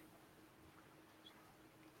ay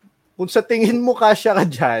kung sa tingin mo kasya ka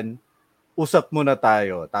dyan, usap muna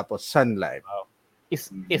tayo. Tapos Sun Life. Wow.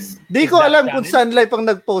 Di ko alam kung Sun Life ang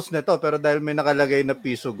nag-post nito, pero dahil may nakalagay na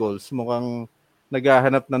piso goals, mukhang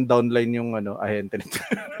naghahanap ng downline yung ahente nito.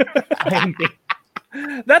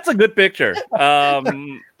 That's a good picture.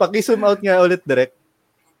 Paki-zoom out nga ulit direct.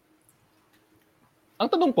 Ang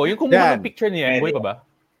tanong ko, yung kumuha ng picture niya, buhay pa ba?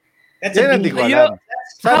 That's a hindi ko alam.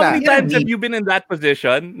 How many times have you been in that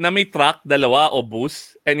position na may truck, dalawa o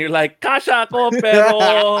bus, and you're like, kasha ako,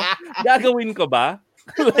 pero gagawin ko ba?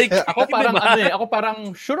 Like, ako parang ako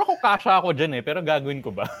parang sure ako kasha ako dyan pero gagawin ko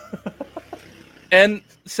ba? And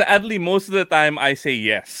sadly, most of the time, I say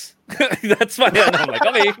yes. That's why I'm like,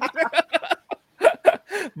 okay.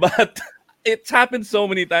 But it's happened so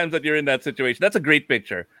many times that you're in that situation. That's a great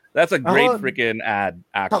picture. That's a great freaking ad,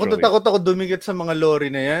 actually. Takot ako dumikit sa mga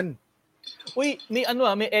lorry na yan. Uy, may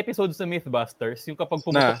episodes sa Mythbusters, yung kapag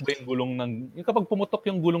pumutok ba yung pumutok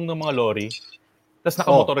yung gulong ng mga lorry, tapos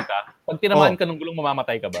nakamotor ka, pag tinamaan ka ng gulong,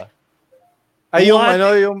 mamamatay ka ba? Ay,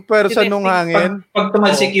 yung person nung hangin. Pag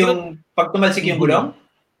tumalsik yung gulong?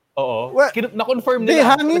 Oo. Na-confirm nila. Hindi,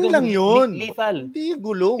 hangin lang yun. Lethal. Hindi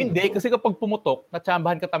gulong. Hindi, kasi kapag pumutok,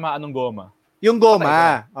 natsambahan ka tamaan ng goma. Yung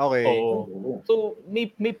goma. Okay. Oo. So,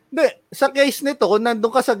 may... Hindi, sa case nito, kung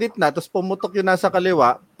nandun ka sa gitna, tapos pumutok yung nasa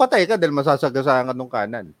kaliwa, patay ka dahil masasagasahan ka nung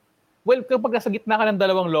kanan. Well, kapag nasa gitna ka ng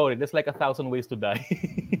dalawang lorry, there's like 1,000 ways to die.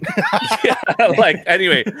 Like,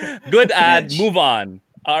 anyway, good ad, move on.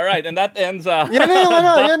 All right, and that ends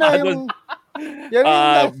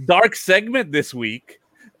dark segment this week.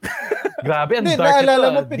 Grabe, ang dark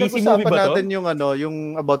naalala mo, pinag-usapan natin yung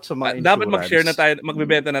about sa mga insurance. Dapat mag-share na tayo,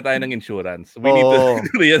 magbebenta na tayo ng insurance. We need to,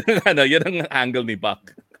 yan ang angle ni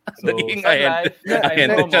Buck. So, naging ahente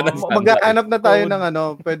siya ng Sun Life. Mag-aanap na tayo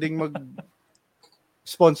ng pwedeng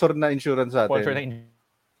sponsor na insurance sa atin.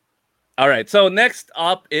 All right, so next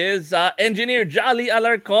up is Engineer Jolly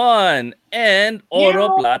Alarcon and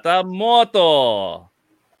Oro Plata Moto.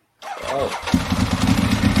 Oh.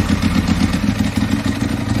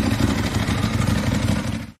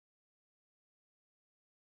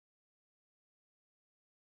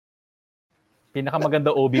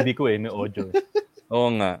 Pinakamaganda OBB ko may audio. Oo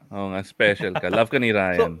nga, special ka. Love ka ni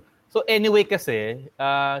Ryan. So anyway kasi,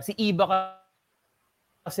 si Iba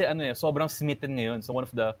kasi sobrang smitten ngayon. So one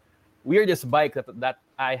of the weirdest bike that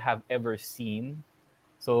I have ever seen.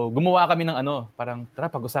 So gumawa kami ng parang tara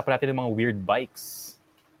pag-usapan natin ng mga weird bikes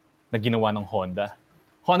na ginawa ng Honda.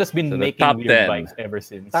 Honda's been making weird bikes ever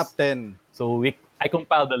since. Top 10. So I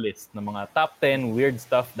compiled a list ng mga top 10 weird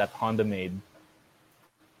stuff that Honda made.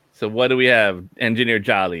 So what do we have? Engineer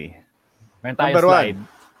Jolly. Meron tayong slide.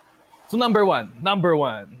 So number one. Number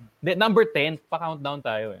 10, pa-countdown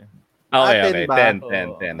tayo Okay. 10. So,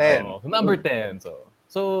 number 10.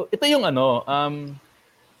 So ito yung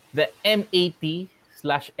the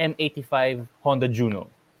M80/M85 Honda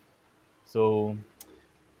Juno. So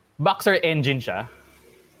boxer engine siya.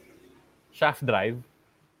 Shaft drive.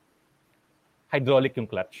 Hydraulic yung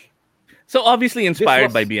clutch. So obviously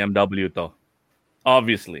inspired by BMW to.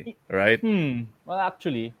 Obviously, right? Well,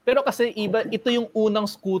 actually. Pero kasi ito yung unang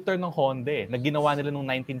scooter ng Honda na ginawa nila noong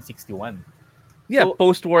 1961. Yeah, so,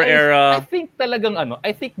 post-war era. I think talagang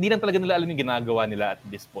di lang talaga nila alam yung ginagawa nila at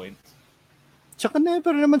this point. Tsaka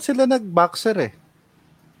never naman sila nag-boxer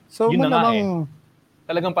So, yun na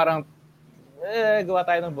talagang parang, gawa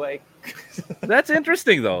tayo ng bike. That's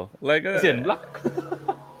interesting though. Like, black.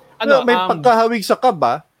 May pagkahawig sa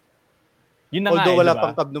cab Yun na although wala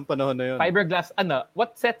pang cab nung panahon na yun. Fiberglass,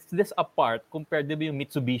 what sets this apart compared to yung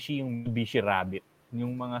Mitsubishi Rabbit?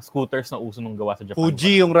 Yung mga scooters na uso nung gawa sa Japan.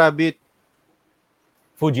 Fuji yung Rabbit.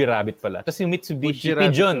 Fuji Rabbit pala. Tapos yung Mitsubishi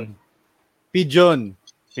Pigeon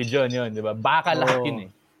yun, di ba? Baka lahat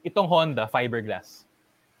yun Itong Honda, fiberglass.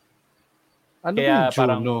 Kaya yung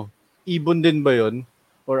Juno? Ibon din ba yun?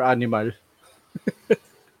 Or animal?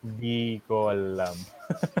 Hindi ko alam.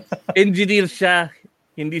 Engineer siya.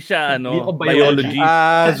 Hindi siya biologist.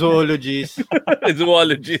 Zoologist.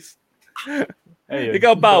 Zoologist.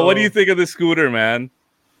 Ikaw pa, what do you think of the scooter, man?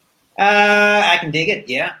 I can dig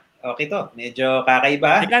it, yeah. Okay to. Medyo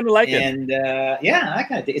kakaiba. I kind of like it. And I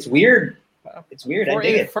kind of dig it. It's weird. It's weird. I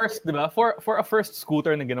dig it. First, diba? For a first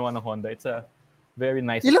scooter na ginawa ng Honda, it's a very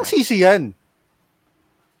nice. Ilang cc yan?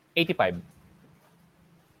 85.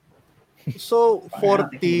 So,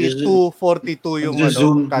 42 yung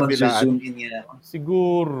kabila.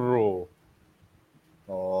 Siguro.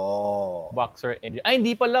 Boxer engine. Ay,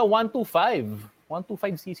 hindi pala. 125.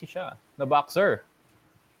 125cc siya. Na boxer.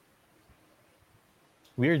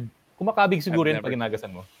 Weird. Kumakabig siguro yun pag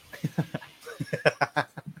ginagasan mo.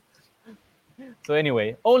 So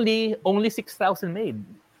anyway, only 6,000 made.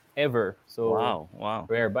 Ever. So, wow.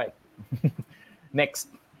 Rare bike.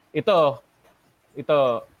 Next. Ito,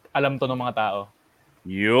 alam to ng mga tao.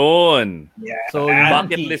 Yun. Yeah. So,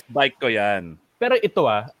 bucket list bike ko yan. Pero ito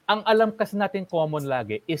ang alam kasi natin common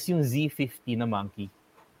lagi is yung Z50 na monkey.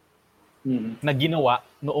 Na ginawa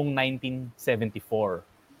noong 1974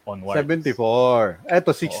 onwards. 74.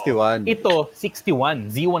 Eto, 61. Ito,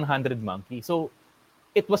 61, Z100 Monkey. So,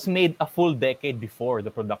 it was made a full decade before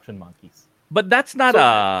the production monkeys. But that's not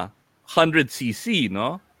a 100cc,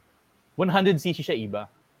 no? 100cc siya,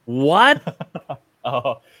 iba. What?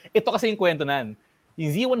 Ito kasi yung kwento nan.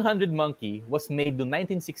 Yung Z100 Monkey was made noong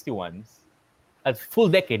 1961s, a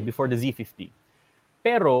full decade before the Z50.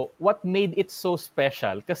 Pero, what made it so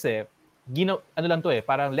special, kasi, ano lang to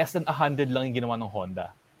parang less than 100 lang yung ginawa ng Honda.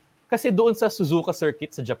 Kasi doon sa Suzuka circuit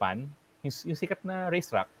sa Japan, yung sikat na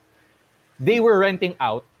racetrack, they were renting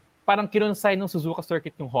out, parang kinonsay ng Suzuka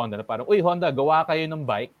circuit yung Honda, na parang, uy Honda, gawa kayo ng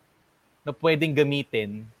bike na pwedeng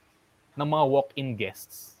gamitin ng mga walk-in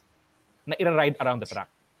guests na ira-ride around the track.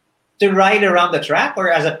 To ride around the track or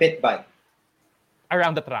as a pit bike?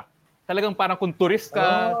 Around the track. Talagang parang kung tourist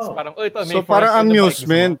ka, parang, ito, may so parang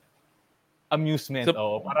amusement. Amusement,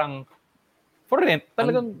 so, parang for rent,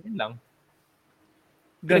 talagang yun lang.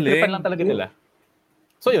 Galing. Lang talaga nila.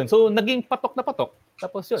 So yun, so naging patok na patok.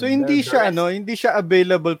 Tapos yun. So hindi siya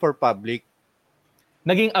available for public.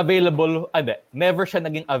 Naging available, never siya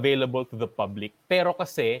naging available to the public. Pero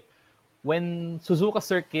kasi when Suzuka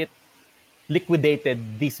Circuit liquidated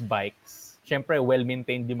these bikes, syempre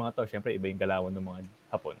well-maintained yung mga to, syempre iba yung galawan ng mga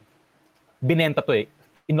Hapon. Binenta to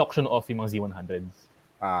in-auction off yung mga Z100s.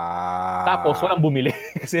 Tapos walang bumili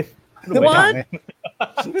kasi ano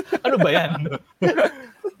ba yan?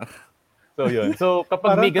 So yun. So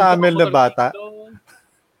kapag parang may ganyan na bata.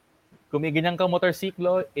 Kung may ganyan kang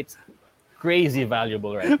motorsiklo, it's crazy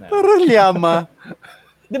valuable right now. Parang Yama.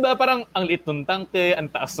 Diba parang ang liit ng tangke, ang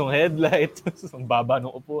taas ng headlight, ang baba ng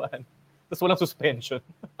upuan. Tapos walang suspension.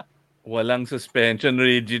 Walang suspension,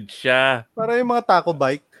 rigid siya. Parang yung mga taco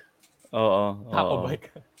bike. Oo. Taco bike.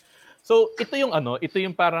 So ito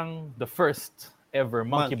yung parang the first ever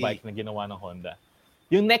monkey bike na ginawa ng Honda.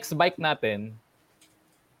 Yung next bike natin,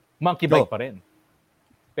 monkey bike pa rin.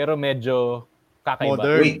 Pero medyo kakaiba.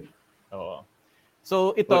 Modern. Oo.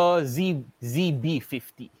 So ito,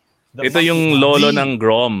 ZB50. Ito yung lolo ng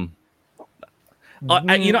Grom.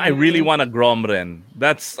 I really want a Grom rin.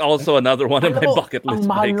 That's also another one of my bucket list bikes.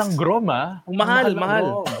 Ang mahal bikes. ng Grom, Ang mahal.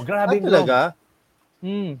 Grabe yung talaga?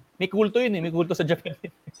 May kulto yun May kulto sa Japan.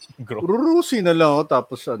 Rurusi na lang ako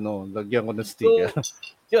tapos lagyan ko ng sticker. So,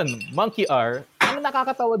 yun, Monkey R. Ang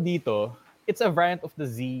nakakatawa dito, it's a variant of the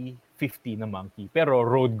Z50 na Monkey, pero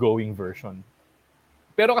road-going version.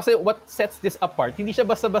 Pero kasi what sets this apart, hindi siya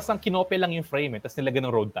basta-bastang kinope lang yung frame tapos nilagyan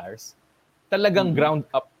ng road tires. Talagang ground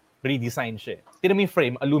up redesign siya. Tignan mo yung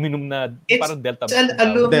frame, aluminum na parang Delta. It's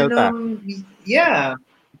aluminum. Delta. Yeah.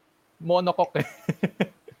 Monocoque.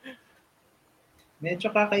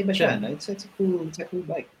 Medyo kakaiba siya. No? It's a cool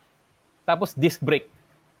bike. Tapos disc brake.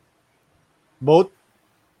 Both?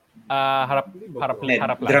 Harap lang.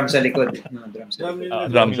 Drum sa likod.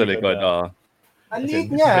 Drum sa likod. Ang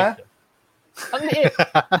liit niya. Ang liit.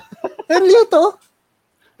 Ang liit oh.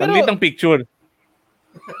 Ang liit ng picture.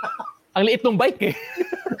 Ang liit ng bike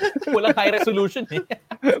Walang high resolution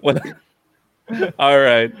All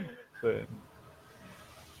right.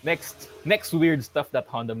 Next weird stuff that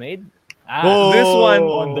Honda made. This one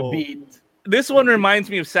on the beat. This one reminds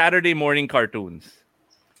me of Saturday morning cartoons.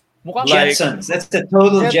 Mukhang Jetsons. That's the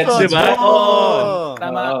total Jetsons. Diba?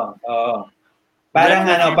 Tama.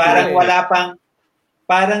 Parang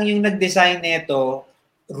parang yung nag-design nito,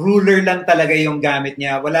 ruler lang talaga yung gamit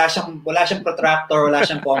niya. Wala siyang protractor, wala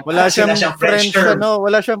siyang compass, wala siyang French curve.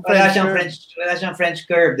 Wala siyang French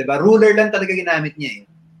curve, 'di ba? Ruler lang talaga ginamit niya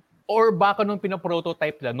Or baka nung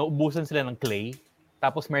pinaprototype lang, naubusan sila ng clay,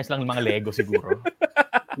 tapos meron silang mga Lego siguro.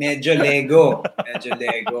 Medyo Lego.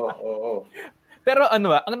 Oo. Pero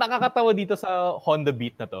ang nakakatawa dito sa Honda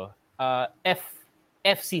Beat na to,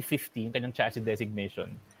 FC50, kanyang chassis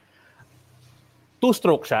designation.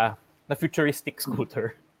 2-stroke siya, na futuristic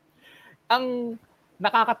scooter. Ang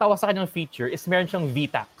nakakatawa sa kanyang feature is meron siyang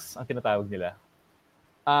VTAX, ang tinatawag nila.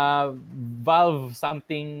 Valve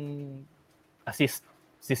something assist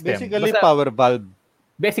system. Basically, power valve.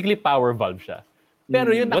 Basically, power valve siya.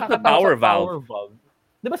 Pero yung nakakatawa power sa power valve,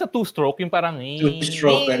 di ba sa 2-stroke, yung parang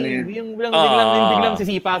two-stroke, yung biglang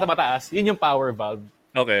sisipa sa mataas, yun yung power valve.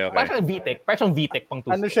 Okay. Parang VTEC pang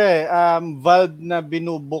 2-stroke. Ano siya valve na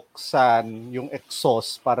binubuksan yung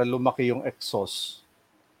exhaust para lumaki yung exhaust.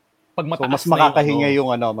 Pag mataas mas makakahinga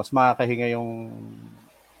mas makakahinga yung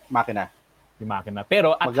makina.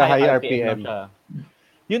 Pero at high high RPM siya.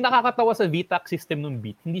 Yung nakakatawa sa VTAC system ng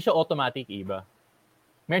Beat, hindi siya automatic, iba.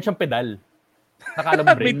 Meron siyang pedal. Nakala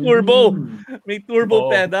mo brake. May turbo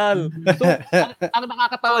pedal. So, ang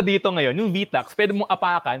nakakatawa dito ngayon, yung VTAC, pwede mong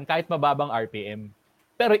apakan kahit mababang RPM.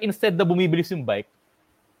 Pero instead na bumibilis yung bike,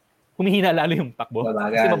 humihina lalo yung takbo.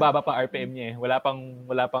 Babagal. Kasi mababa pa RPM niya eh. Wala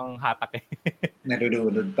pang hatak eh.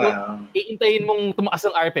 Nadudulod pa. So, iintayin mong tumaas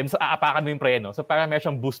ang RPM, so aapakan mo yung preno. So parang meron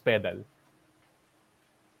siyang boost pedal.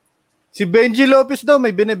 Si Benji Lopez daw may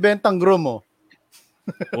binibentang Gromo.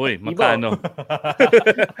 Uy, magkano?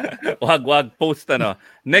 wag post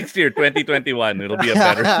next year 2021 it'll be a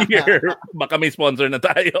better year. Baka may sponsor na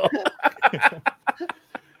tayo.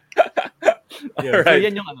 Yeah, so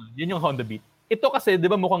yan yung Honda Beat. Ito kasi 'di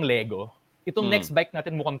ba mukhang Lego. Itong next bike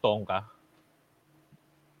natin mukhang Tonka.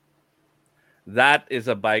 That is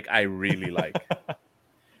a bike I really like.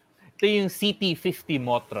 Ito yung CT50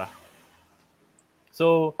 Motra.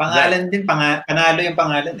 So, pangalan din, panalo yung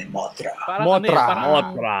pangalan eh, Motra. Motra.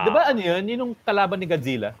 Motra. Di ba yun? Yun yung kalaban ni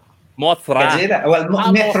Godzilla. Mothra. Godzilla. Well,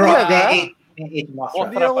 Mothra. Mothra.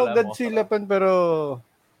 Hindi ako Godzilla pan, pero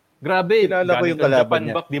grabe. Kilala ko yung kalaban Japan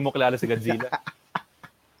niya. Back, di mo kilala si Godzilla.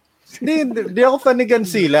 Hindi ako fan ni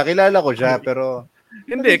Godzilla. Kilala ko siya, pero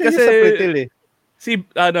Hindi, kasi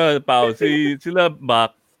sila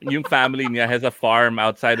Bak, yung family niya has a farm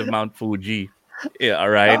outside of Mount Fuji. Yeah, all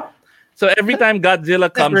right? So every time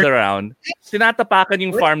Godzilla comes around, tinatapakan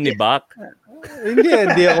yung farm ni Bak.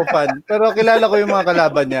 Hindi ako fan. Pero kilala ko yung mga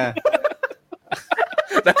kalaban niya.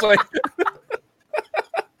 That's why...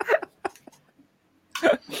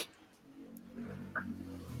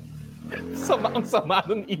 Sama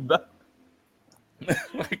ng iba.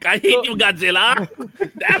 Kahit yung Godzilla?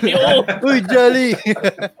 Damn you! Uy, Jolly!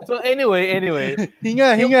 So anyway.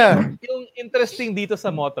 Hinga. Yung interesting dito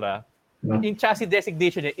sa Motra, yung chassis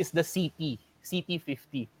designation niya is the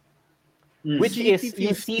CT50. Which is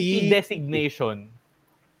yung CT designation.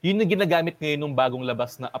 Yun yung ginagamit ngayon ng bagong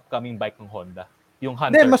labas na upcoming bike ng Honda. Yung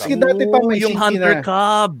Hunter Cup. Maski dati pa may yung CT Hunter na.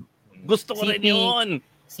 Cup. Gusto ko rin yun.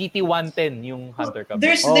 CT110 yung Hunter Cup.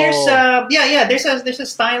 There's a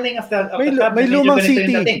styling of the cup. May lumang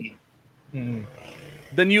CT.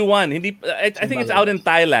 The new one. I think it's out in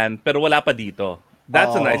Thailand pero wala pa dito.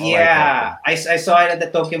 That's a nice bike. Yeah, I saw it at the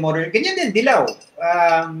Tokyo Motor. Ganyan din, dilaw.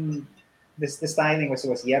 The styling was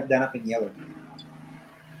done up in yellow.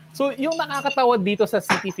 So, yung nakakatawa dito sa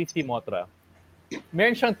CT50 Motra,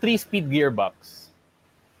 meron siyang 3-speed gearbox.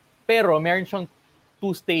 Pero meron siyang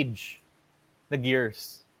 2-stage na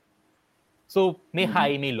gears. So, may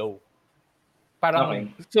high, may low. Parang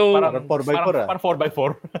 4x4 Parang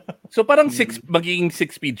 4x4. So parang magiging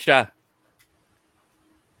 6-speed siya.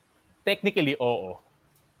 Technically, oo.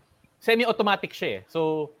 Semi-automatic siya eh.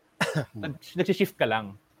 So, nag-shift ka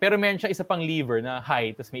lang. Pero meron siya isa pang lever na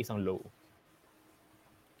high, tapos may isang low.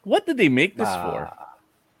 What did they make this for?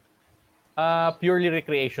 Purely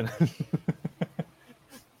recreational.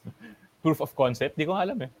 Proof of concept? Di ko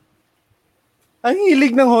alam eh. Ang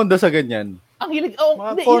hilig ng Honda sa ganyan. Ang hilig,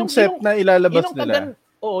 mga concept na ilalabas nila.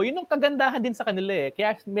 Yun yung kagandahan din sa kanila eh.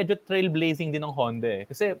 Kaya medyo trailblazing din ng Honda eh.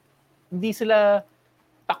 Kasi hindi sila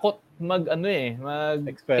takot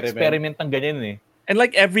mag-experiment ng ganyan eh. And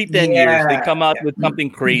like every 10 years, they come out with something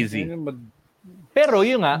crazy. Pero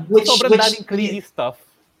yun nga, sobrang daming crazy stuff,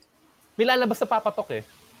 nilalabas sa papatok eh.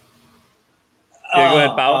 Okay, go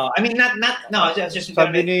ahead, Pao. I mean, just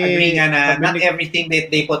agreeing on not everything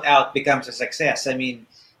that they put out becomes a success. I mean,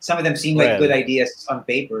 some of them seem like good ideas on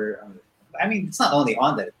paper. I mean, it's not only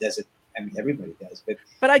Honda that does it. I mean, everybody does.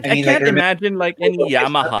 But I can't imagine like any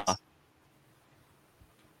Yamaha.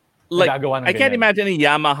 I can't imagine any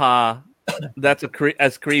Yamaha that's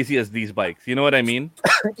as crazy as these bikes. You know what I mean?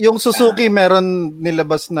 Yung Suzuki meron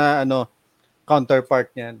nilabas na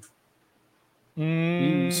counterpart niyan.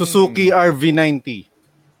 Suzuki RV90.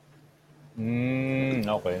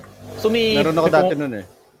 Okay. So meron ako dati nun eh.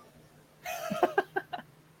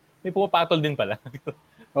 May pumapatol din pala.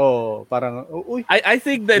 Parang I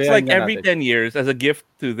think that's like every 10 years as a gift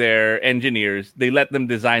to their engineers, they let them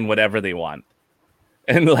design whatever they want.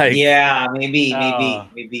 And like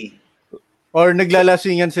maybe. Or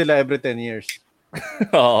naglalasingan sila every 10 years.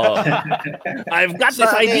 I've got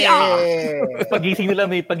this idea. Pagising na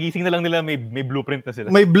lang nila may blueprint na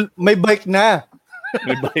sila. May bike na.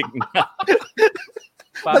 May bike na.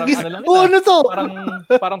 Parang lang ano to?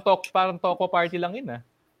 Parang toko party lang yun ah.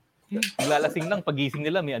 Naglalasing lang, pagising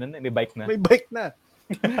nila may bike na. May bike na.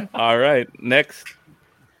 All right, next.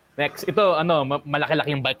 Ito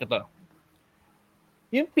malaki-laki yung bike na to.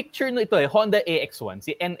 Yung picture na ito Honda AX1,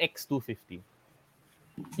 si NX250.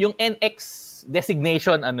 Yung NX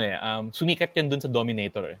designation sumikat yan dun sa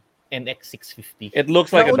Dominator NX650. It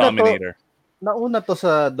looks like a Dominator. Nauna to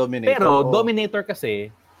sa Dominator. Pero Dominator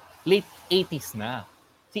kasi late 80s na.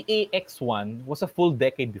 Si AX1 was a full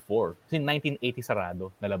decade before. Kasi 1980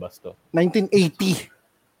 sarado nalabas to. 1980.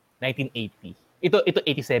 1980. Ito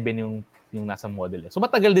 87 yung yung nasa model. So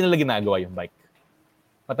matagal din nila ginagawa yung bike.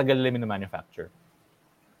 Matagal nila mina-manufacture.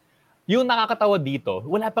 Yung nakakatawa dito,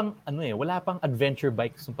 wala pang adventure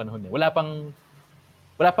bikes nung panahon eh. Wala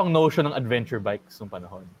pang notion ng adventure bikes nung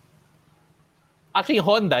panahon. Actually,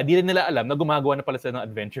 Honda, di rin nila alam na gumagawa na pala sila ng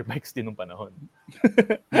adventure bikes din nung panahon.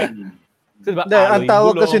 So, diba, ang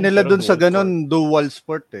tawag kasi nila dun sa ganun, dual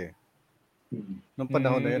sport eh. Nung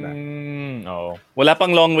panahon na yun Oo. Wala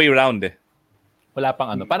pang long way round eh. Wala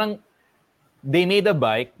pang ano. Parang they made a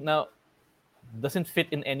bike na doesn't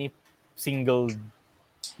fit in any single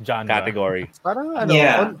genre. Category. Parang I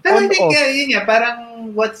think yun nga,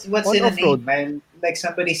 parang what's in a name, man. Like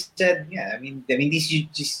somebody said, I mean these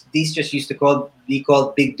just used to be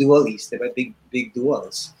called big dualies, diba? Big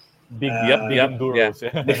duals. Big duals.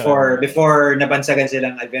 Yeah. Before nabansagan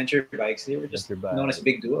silang adventure bikes, they were just known as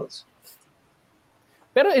big duals.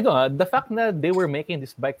 Pero ito the fact na they were making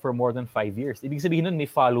this bike for more than 5 years, ibig sabihin nun may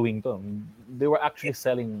following to. They were actually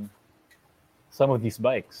selling some of these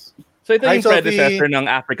bikes. So ito yung predecessor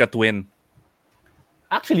ng Africa Twin.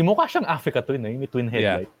 Actually, mukha siyang Africa Twin, yung twin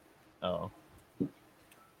headlight. Oo.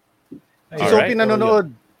 Si Sophie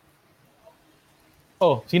nanonood.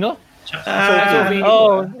 Oh, sino? Sophie.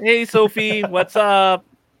 Hey Sophie, what's up?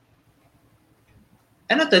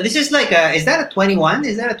 Ano to? This is like is that a 21?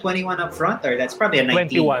 Is that a 21 up front or that's probably a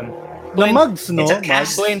 19? 21. The mugs, no? It's a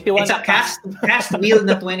cast, 21. It's a cast wheel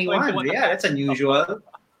na 21. Yeah, that's unusual.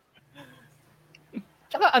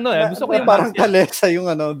 Tsaka gusto ko yung parang Kalesa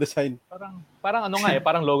yung design. Parang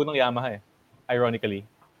parang logo ng Yamaha eh. Ironically.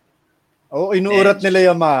 Oo, inuurat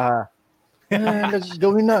nila Yamaha.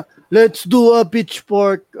 Let's do a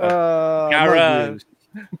pitchfork. Kara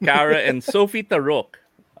and Sophie Tarok.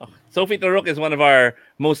 Sophie Tarok is one of our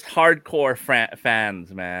most hardcore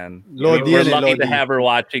fans, man. We're lucky to have her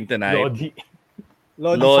watching tonight.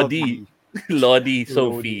 Lodi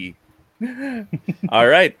Sophie. All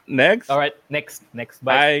right, next bike.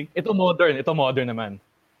 Bye. Ito modern naman.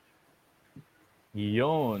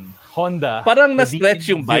 Yun. Honda. Parang na-stretch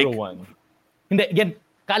yung bike. 01. Hindi, yan.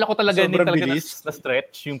 Kala ko talaga Sobrang talaga bilis.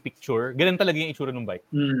 na-stretch yung picture. Ganun talaga yung itsura ng bike.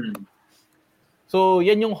 So,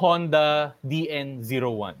 yan yung Honda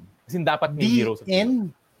DN01. Kasi dapat may zero sa DN?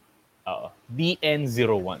 Oo.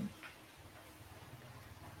 DN01.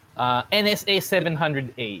 NSA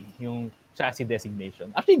 700A, yung chassis designation.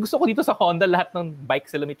 Actually, gusto ko dito sa Honda, lahat ng bike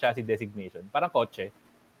sila may chassis designation. Parang kotse.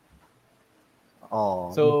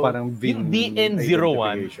 So, parang yung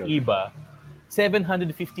DN01, iba,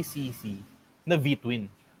 750cc na V-twin.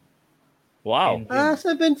 Wow.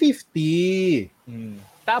 750.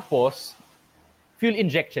 Tapos, fuel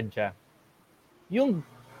injection siya. Yung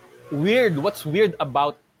what's weird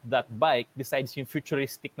about that bike, besides yung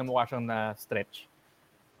futuristic na mukha siyang na-stretch,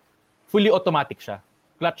 fully automatic siya.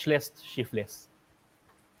 Clutchless, shiftless.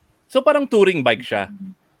 So parang touring bike siya.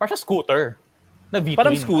 Parang scooter. Na V-twin.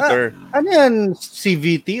 Parang scooter. Ano yan?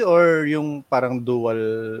 CVT or yung parang dual,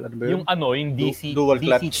 ano ba yun? Yung DC. Dual DCT.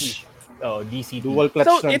 clutch. DCT. Dual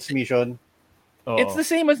clutch transmission. It's the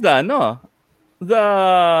same as the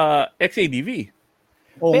XADV.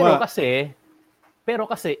 Pero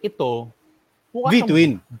kasi ito,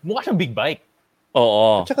 V-twin. Mukha siyang big bike.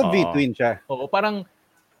 Oo. At saka V-twin siya. Oo, parang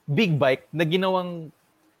big bike na ginawang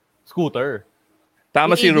scooter.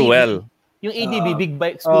 Tama si ADV, Ruel. Yung ADV, big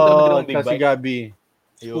bike, scooter na ginawang big kasi bike. Gabi.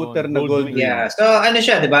 Scooter na gold. Yeah. So, ano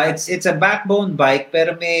siya, di ba? It's a backbone bike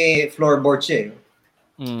pero may floorboard siya.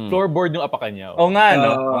 Floorboard yung apakan niya. Oo nga,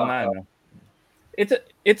 no? It's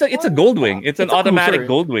a Goldwing. It's an automatic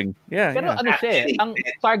cruiser. Goldwing. Yeah. Pero yeah. ano siya eh, ang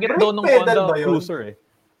target Brake daw ng pedal Honda ba yun? Cruiser eh.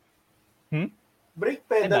 Brake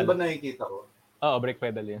pedal ba nakikita ko? Oo, brake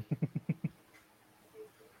pedal yan.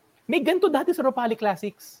 May ganito dati sa Ropali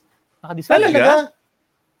Classics. Naka-display. Talaga?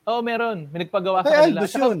 Oo, meron. May nagpagawa sa Ay, kanila.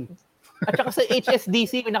 Aldous yun. At saka sa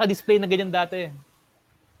HSDC, may naka-display na ganyan dati.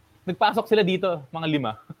 Nagpasok sila dito, mga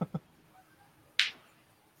 5.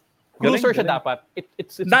 Cruiser siya dapat.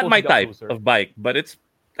 It's Not my type cruiser. of bike, but it's,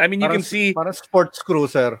 I mean, you can see. Parang sports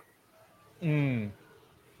cruiser.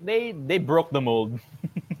 They broke the mold.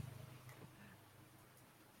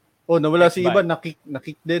 Nawala si Iba,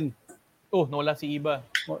 nakik din. Nawala si Iba.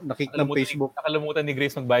 Nakik ng Facebook. Nakalimutan ni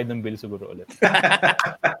Grace magbayad ng bill siguro ulit.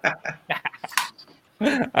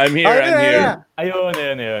 I'm here. Ayun,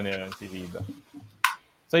 si Iba.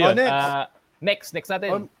 So yun, next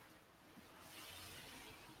natin.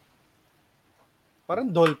 Parang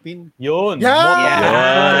dolphin. Yun.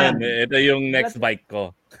 Yan. Ito yung next bike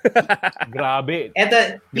ko. Grabe.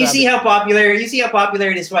 You see how popular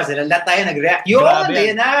this was. Lahat tayo nag-react. Yan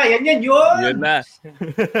na.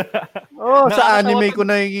 Sa anime ko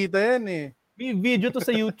nakikita yan eh. May video to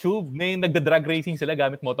sa YouTube na yung nagda-drag racing sila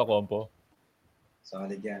gamit motocompo.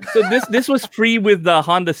 Solid yan. So this was free with the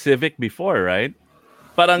Honda Civic before, right?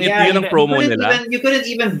 Parang Yeah, yun ang promo nila. You couldn't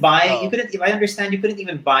even buy. You couldn't. If I understand, you couldn't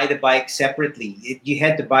even buy the bike separately. You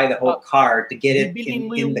had to buy the whole car to get it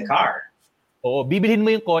in the car. Oo, bibilhin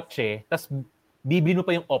mo yung kotse, tas bibilhin mo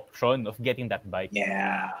pa yung option of getting that bike.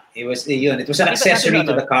 Yeah, it was yun. It was an accessory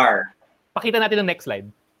to the car. Pakita natin ang next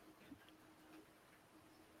slide.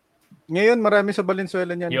 Ngayon, marami sa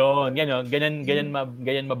Valenzuela niyan. Yun.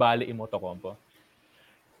 Ganyan mabali yung Motocompo.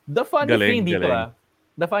 The funny thing dito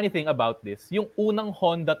the funny thing about this, yung unang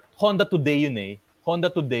Honda Today yun eh.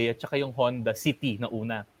 Honda Today at saka yung Honda City na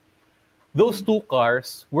una. Those two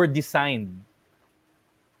cars were designed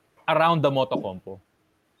around the Motocompo.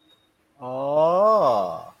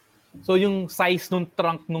 Oh. So yung size nung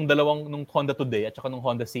trunk nung Honda Today at saka nung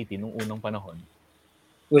Honda City nung unang panahon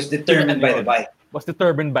was determined by the bike. Was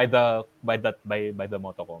determined by the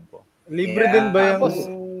Motocompo. Libre din ba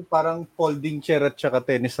yung parang folding chair at saka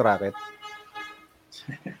tennis racket?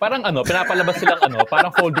 Parang pinapalabas silang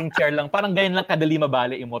parang folding chair lang. Parang ganyan lang kadali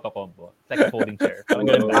mabali yung Motocompo. It's like a folding chair. Parang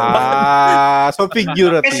ganyan lang. So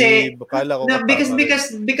figurative. Kasi,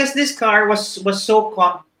 because this car was so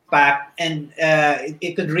compact and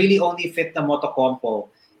it could really only fit the Motocompo.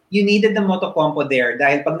 You needed the Motocompo there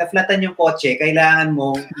dahil pag na-flatan yung kotse, kailangan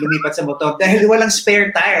mong lumipat sa motor dahil walang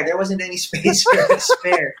spare tire. There wasn't any space for the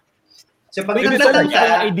spare. So pag na-flatan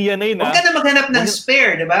ka, huwag ka na maghanap ng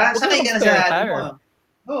spare, di ba? Sakay ka na sa ano.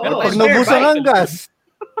 Pag naubusan ng gas.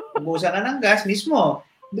 Naubusan ka ng gas mismo.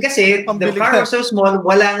 Kasi the car was so small,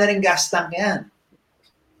 wala na rin gas tank yan.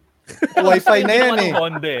 Wi-Fi na yan eh.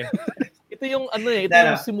 Ito yung ito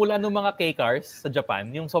yung simula ng mga K-cars sa Japan,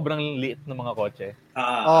 yung sobrang liit ng mga kotse.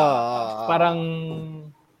 Parang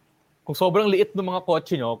kung sobrang liit ng mga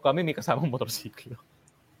kotse nyo, kami may kasamang motorsiklo.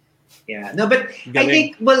 Yeah. No, but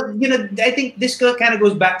galing. I think this kind of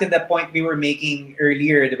goes back to the point we were making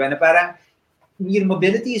earlier, diba? Na parang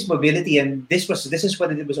mobility is mobility, and this is what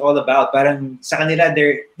it was all about. Parang sa kanila,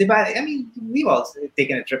 diba? I mean, we've all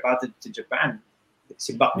taken a trip out to Japan.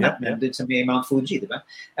 Si Baknat nandun sa may Mount Fuji, di ba?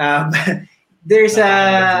 There's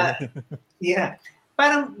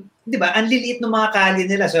parang, di ba, ang liliit ng mga kalye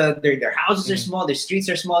nila. So their houses are small, their streets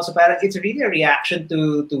are small. So parang it's really a reaction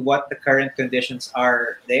to what the current conditions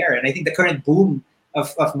are there. And I think the current boom of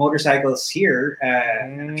motorcycles here,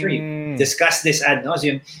 I'm sure you discussed this ad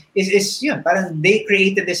nauseum, is yun, parang they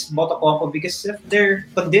created this Motocompo because of their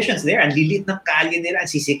conditions there. Ang liliit ng kalye nila, ang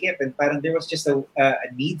sisikip. And parang there was just a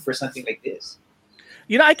need for something like this.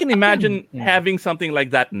 You know, I can imagine having something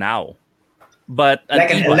like that now, but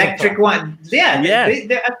like an electric one. Yeah.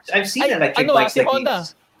 I've seen electric bikes like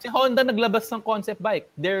these. Si Honda naglabas ng concept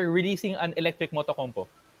bike. They're releasing an electric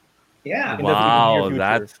Motocompo. Yeah. Wow,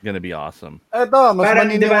 that's gonna be awesome. Ito, mas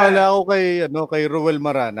maniniwala ako kay Ruel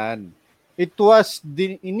Maranan. It was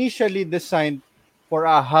initially designed for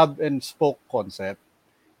a hub and spoke concept.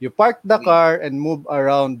 You park the car and move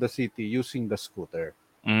around the city using the scooter.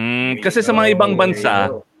 Kasi sa mga ibang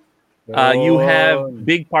bansa, you have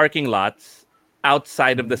big parking lots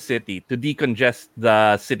outside of the city to decongest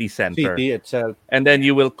the city center. City itself. And then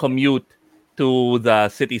you will commute to the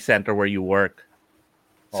city center where you work.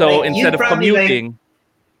 So instead of commuting...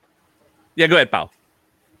 Yeah, go ahead, Pao.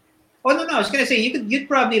 Oh no! I was gonna say you'd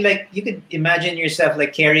probably you could imagine yourself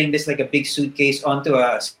like carrying this like a big suitcase onto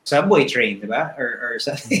a subway train, right? Or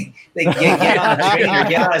something. Like get on a train or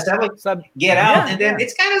get on a subway, get out, and then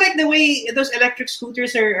it's kind of like the way those electric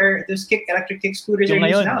scooters or those electric kick scooters are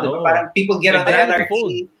used now. Parang people get on the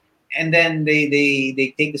LRT and then they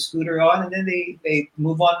take the scooter on and then they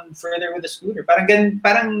move on further with the scooter.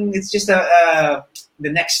 Parang it's just the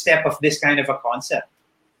next step of this kind of a concept.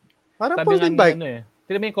 Parang folding bike.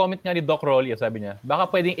 May comment nga ni Doc Rolly, sabi niya, baka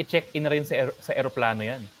pwedeng i-check-in rin sa aeroplano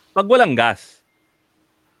yan. Pag walang gas.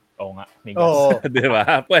 Oo nga, may gas. Di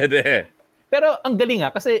ba? Pwede. Pero ang galing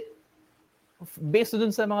nga, kasi based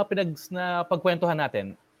dun sa mga na pagkwentuhan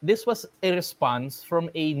natin, this was a response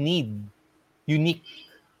from a need, unique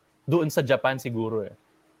doon sa Japan siguro eh.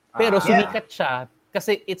 Pero sumikat siya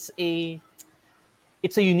kasi it's a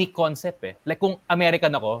unique concept eh. Like kung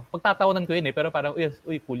American ako, pagtatawanan ko yun eh, pero parang,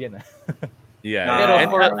 uy, cool yan ah. Yeah.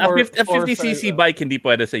 Pero a 50cc bike hindi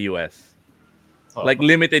pwede sa US. Like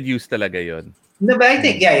limited use talaga yun. No, but I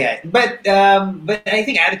think But I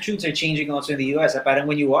think attitudes are changing also in the US. Parang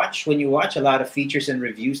when you watch a lot of features and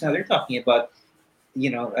reviews now, they're talking about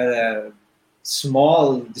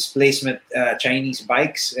small displacement Chinese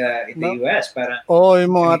bikes in the US. Parang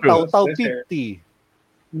yung mga Tao 50.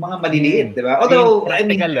 Mga maliliit, diba? Although I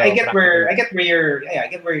get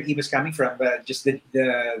where he was coming from, but just the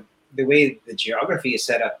the way the geography is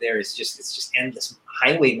set up there is it's just endless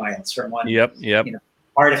highway miles from one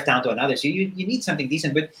part of town to another. So you need something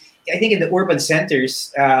decent. But I think in the urban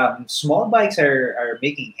centers, small bikes are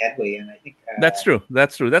making headway, and I think that's true.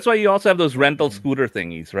 That's why you also have those rental scooter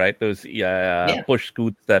thingies, right? Those push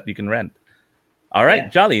scoots that you can rent. All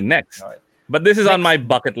right, Jolly, next. Right. But this is on my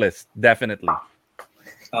bucket list, definitely.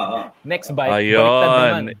 Next bike,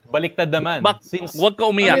 baliktad naman. Since wag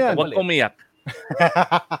ka umiyak.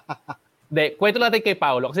 De, kwento natin kay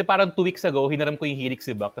Paolo kasi parang 2 weeks ago, hinaram ko yung Helix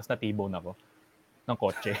si Buck, tapos natibone ako ng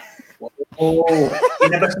kotse.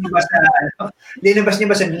 Linabas niyo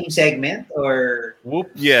ba sa meme segment or?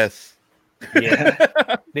 Whoops. Yes. Yeah.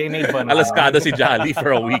 They made fun. Alaskada si Jolly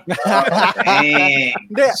for a week.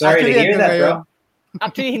 Sorry to hear that, bro.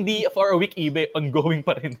 Actually, hindi for a week eBay. Ongoing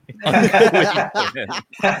pa rin.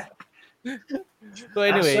 So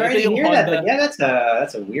anyway, sorry to hear Honda, that. Yeah,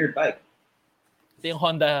 that's a weird bike. Ito yung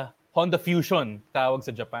Honda Fusion, tawag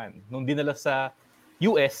sa Japan. Nung dinala sa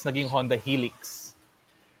US, naging Honda Helix.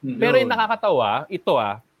 Pero yung nakakatawa,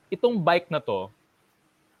 itong bike na to,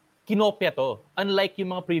 kinopya to. Unlike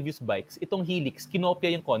yung mga previous bikes, itong Helix,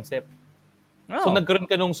 kinopya yung concept. So nagkaroon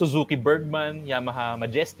ka nung Suzuki Bergman, Yamaha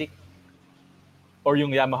Majestic, or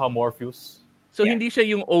yung Yamaha Morpheus. So hindi siya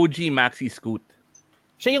yung OG Maxi Scoot?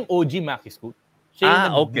 Siya yung OG Maxi Scoot.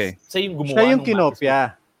 Okay. Siya yung gumawa siya yung kinopya.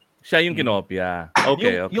 Siya yung kinopya.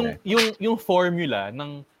 Okay. Yung formula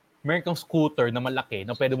ng meron kang scooter na malaki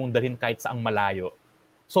na pwede mong dalhin kahit saang malayo.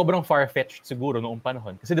 Sobrang far-fetched siguro noong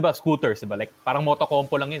panahon. Kasi 'di ba scooters, 'di ba? Like parang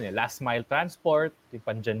motocompo lang yun eh. Last mile transport, yung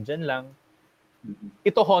pandyan-dyan lang.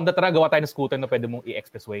 Ito Honda, tara gawa tayo ng scooter na pwede mong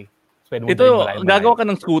i-expressway. Ito, gagawa ka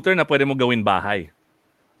ng scooter na pwede mo gawin bahay.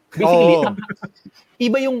 Basically,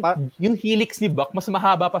 iba yung Helix ni Buck, mas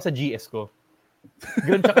mahaba pa sa GS ko.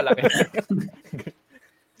 Ganun siya kalaki.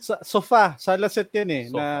 Sofa, salaset yan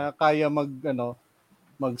eh, na kaya mag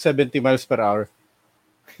 70 miles per hour.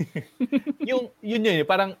 yun,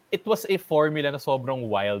 parang it was a formula na sobrang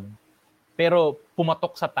wild, pero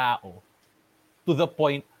pumatok sa tao to the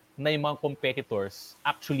point na yung mga competitors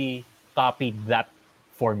actually copied that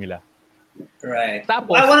formula. Right.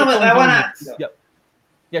 Tapos, I wanna.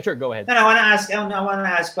 Yeah, sure. Go ahead. And I wanna ask.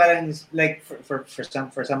 Parang like for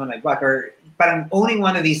someone like Buck, or parang owning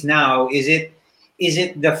one of these now, is it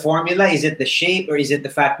the formula? Is it the shape? Or is it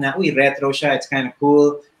the fact na retro siya? It's kind of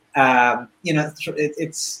cool.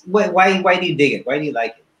 It's why do you dig it? Why do you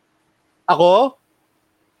like it? Ako?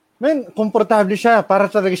 Man, komportable siya. Para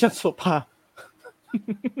talaga siya sopa.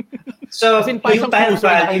 So, yung time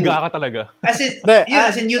value ka talaga. As in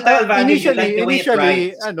util value,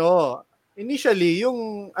 initially,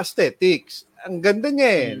 yung aesthetics, ang ganda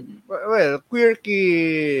niya eh. Well,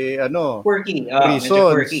 quirky reasons.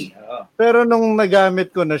 Quirky. Pero nung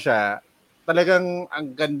nagamit ko na siya, talagang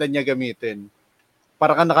ang ganda niya gamitin.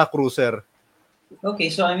 Para ka naka-cruiser. Okay,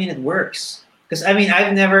 so I mean it works. Because I mean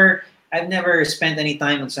I've never spent any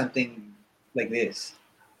time on something like this.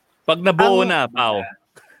 Pag nabuo na, Pao.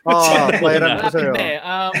 Pairan ko sa'yo.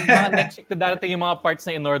 Mga next week na darating yung mga parts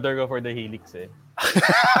na in-order ko for the Helix eh.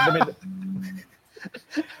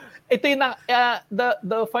 Ito yung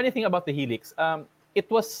the funny thing about the Helix, it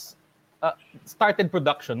was started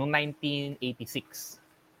production noong 1986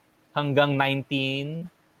 hanggang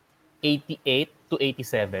 1988 to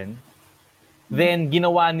 87. Then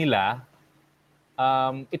ginawa nila,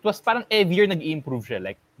 it was parang every year nag-improve siya.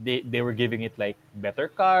 Like they were giving it like better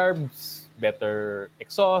carbs, better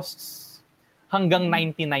exhausts, hanggang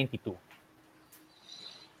 1992.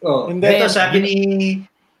 Ito sabi ni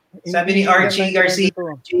Archie Garcia,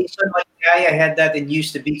 Jason Maligaya had that and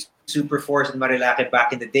used to be Super Force and Marilaki back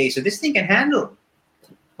in the day. So this thing can handle.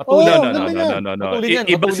 No.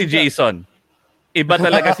 Iba si Jason. Iba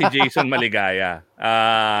talaga si Jason Maligaya.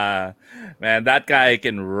 Man, that guy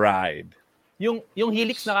can ride. Yung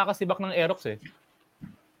Helix nakakasibak ng Aerox eh.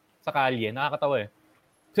 Sa kalye, nakakatawa eh.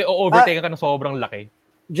 Kasi overtake ka ng sobrang laki.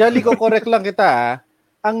 Jolly ko, correct lang kita.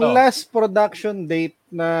 Ang last production date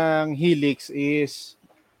ng Helix is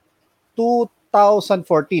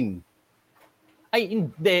 2014. Ay,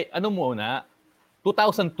 hindi. Ano muna?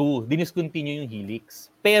 2002, diniscontinue yung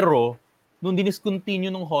Helix. Pero, nung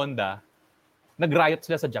diniscontinue ng Honda, nag-riot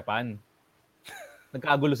sila sa Japan.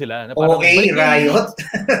 Nagkagulo sila. Na parang, riot?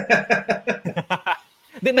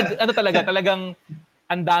 Talagang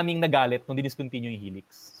ang daming nagalit nung diniscontinue yung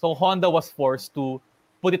Helix. So Honda was forced to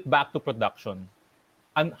put it back to production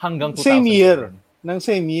hanggang 2007.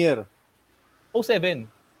 Same year.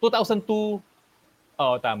 07. 2002,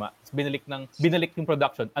 tama. Binalik yung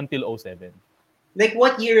production until 07. Like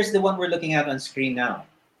what year is the one we're looking at on screen now?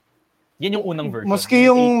 Yan yung unang version. Maski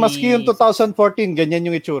yung 2014, ganyan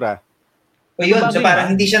yung itsura. O yun, so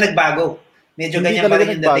parang hindi siya nagbago. Medyo ganyan pa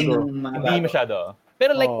rin yung dating ng mga bago. Hindi masyado.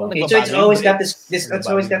 Pero like, okay, so it's always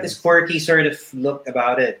got this quirky sort of look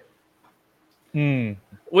about it.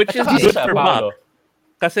 Which is good for Mac.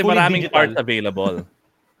 Kasi maraming parts available.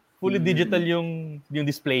 Fully digital yung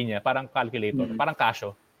display niya, parang calculator, parang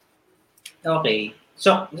Casio. Okay.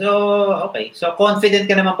 So confident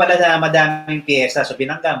ka naman pala na madaming pyesa, so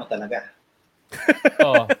binangga mo talaga.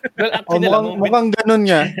 Well, actually, mukhang ganun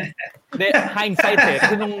nga. Hindsight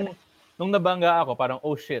Kasi nung nabangga ako, parang,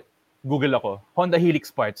 oh shit, Google ako, Honda Helix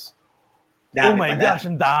parts. Dami oh my gosh,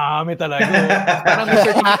 ang dami talaga. Parang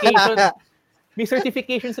may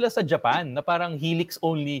certification sila sa Japan na parang Helix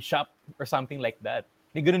only shop or something like that.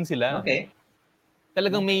 May ganun sila. Okay.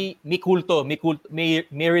 Talagang may kulto,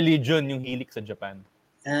 may religion yung Helix sa Japan.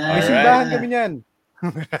 May simbahan kami niyan.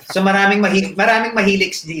 So maraming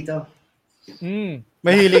mahilix dito.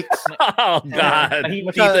 Mahilix. Oh God.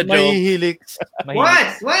 Mahihilix. What?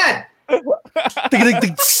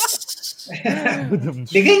 Tig-tig-tig.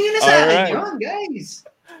 Bigay nyo na sa akin yun, guys.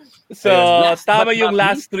 So, tama yung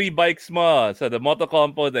last 3 bikes mo. So, the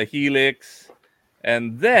Motocompo, the Helix,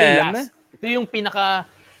 and then...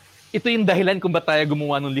 Ito yung dahilan kung ba't tayo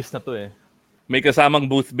gumawa ng list na to eh. May kasamang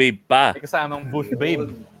booth babe pa. May kasamang booth babe.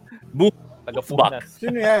 Booth Taga-Punas.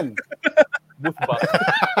 Sino yan? Booth box.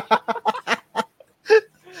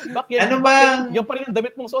 Bakit? Ano ba? Yung pa rin yung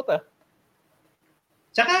damit mong suot ah.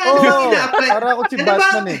 Tsaka ano bang ina-apply? Para ako si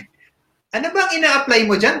Batman eh. Ano bang ina-apply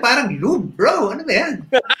mo dyan? Parang lube, bro. Ano ba yan?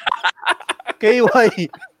 KY.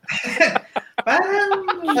 parang,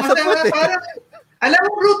 alam mo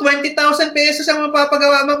bro, 20,000 pesos ang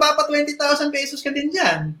mapapagawa. Mapapa 20,000 pesos ka din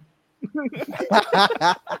dyan.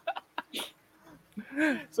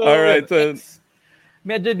 So, alright, so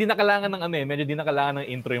medyo di na kailangan ng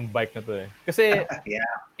intro yung bike na to eh. Kasi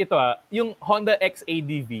ito yung Honda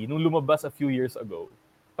XADV nung lumabas a few years ago.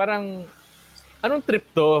 Parang anong trip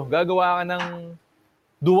to? Gagawa ka ng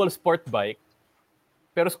dual sport bike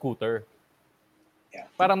pero scooter. Yeah.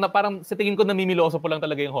 Parang sa tingin ko namimiloso po lang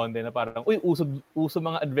talaga yung Honda na parang uso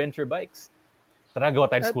mga adventure bikes. Tara, gawa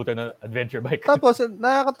tayo scooter na adventure bike. Tapos,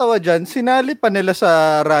 nakakatawa dyan, sinali pa nila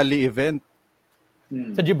sa rally event.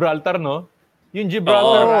 Sa Gibraltar, no? Yung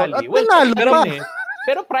Gibraltar Rally. Well, pero,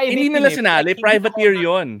 pero private. Hindi nila sinali. Privateer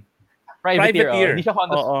yun. Privateer.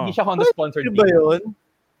 Hindi siya Honda sponsored. Ba yun?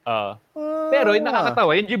 Pero yung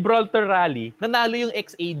nakakatawa, yung Gibraltar Rally, nanalo yung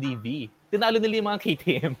XADV. Tinalo nila yung mga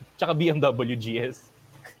KTM tsaka BMW GS.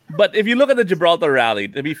 But if you look at the Gibraltar Rally,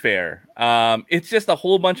 to be fair, it's just a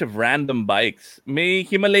whole bunch of random bikes. May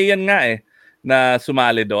Himalayan nga na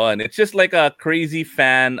sumali doon. It's just like a crazy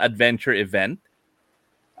fan adventure event.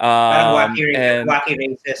 Parang wacky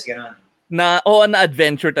races, gano'n. Na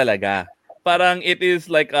adventure talaga. Parang it is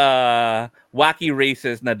like wacky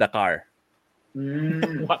races na Dakar.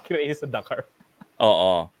 Wacky races na Dakar.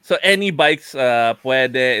 Oo. So any bikes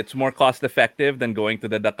pwede. It's more cost effective than going to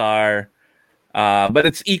the Dakar. But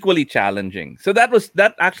it's equally challenging. So that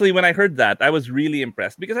actually, when I heard that, I was really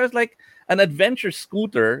impressed because I was like, an adventure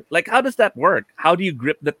scooter, like how does that work? How do you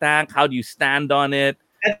grip the tank? How do you stand on it?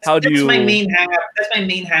 That's my main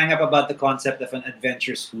hang up about the concept of an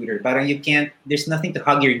adventure scooter. Parang there's nothing to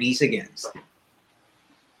hug your knees against.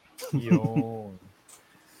 Yun.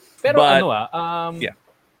 Pero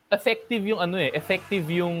effective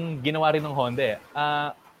yung ginawa rin ng Honda.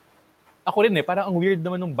 Ako rin parang ang weird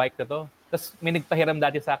naman ng bike na to. Tapos may nagpahiram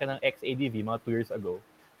dati sa akin ng XADV mga 2 years ago.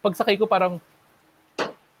 Pagsakay ko parang,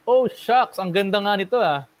 oh shucks, ang ganda nga nito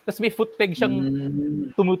Tapos may foot peg siyang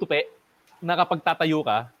tumutupi. Na kapag tatayo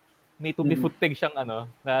ka, may foot peg siyang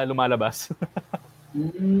na lumalabas.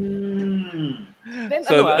 Then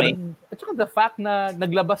at saka the fact na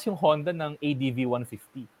naglabas yung Honda ng ADV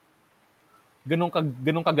 150. Ganun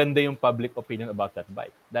kaganda yung public opinion about that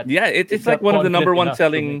bike. It's like one of the number one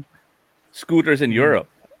selling scooters in Europe.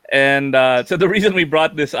 And so the reason we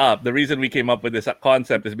brought this up, the reason we came up with this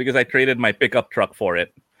concept is because I traded my pickup truck for it.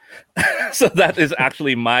 So that is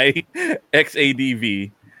actually my XADV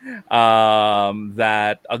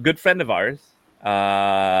that a good friend of ours,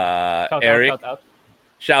 Eric,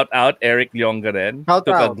 shout out Eric Liongaren,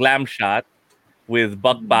 took a glam shot with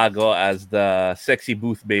Buck Bago as the sexy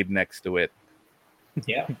booth babe next to it.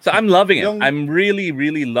 Yeah. So I'm loving it. I'm really,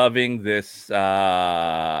 really loving this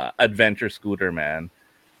adventure scooter, man.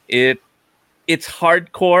 It's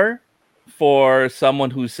hardcore for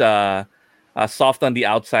someone who's soft on the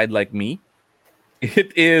outside like me.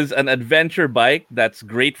 It is an adventure bike that's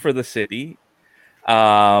great for the city.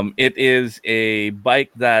 It is a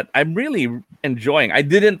bike that I'm really enjoying. I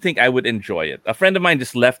didn't think I would enjoy it. A friend of mine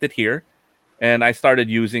just left it here and I started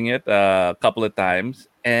using it a couple of times,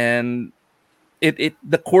 and it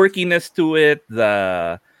the quirkiness to it,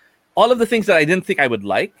 all of the things that I didn't think I would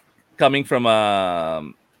like coming from a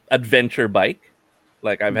adventure bike.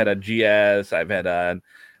 Like I've had a GS, I've had a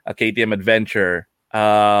KTM Adventure.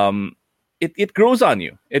 It grows on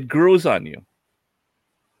you. It grows on you.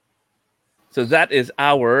 So that is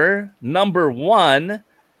our number 1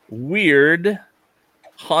 weird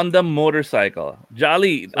Honda motorcycle.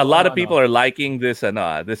 Jolly, so, a lot of people are liking this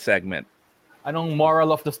this segment. Anong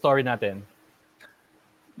moral of the story natin?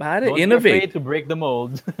 Don't innovate. Be afraid to break the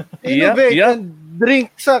mold. Innovate and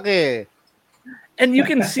drink sake. And you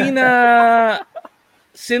can see na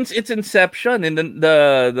since its inception in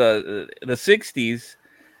the 60s,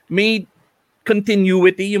 may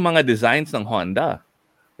continuity yung mga designs ng Honda,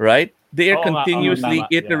 right? They are continuously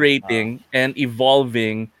iterating and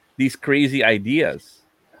evolving these crazy ideas.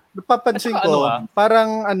 Napapansin ko,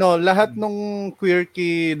 parang lahat ng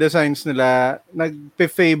quirky designs nila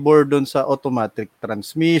nagpe-favor doon sa automatic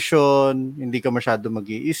transmission, hindi ka masyado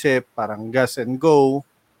mag-iisip, parang gas and go.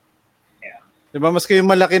 Yeah. Diba, maski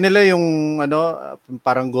yung malaki nila yung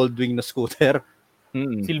parang Goldwing na scooter.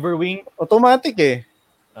 Silverwing? Automatic eh.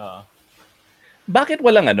 Bakit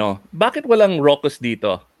walang Rocos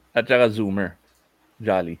dito at saka Zoomer,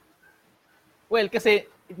 Jolly? Well, kasi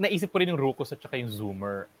naisip ko rin yung Rocos at saka yung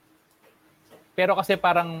Zoomer. Pero kasi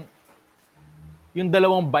parang yung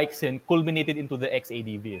dalawang bikes yun culminated into the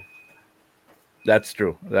XADV. That's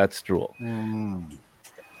true. At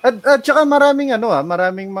saka maraming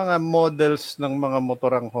mga models ng mga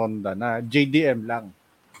motorang Honda na JDM lang.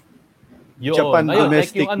 Japan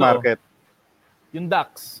domestic like yung, market. Yung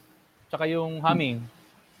Dax, tsaka yung Humming.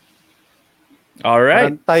 All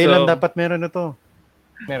right. Thailand dapat meron na to.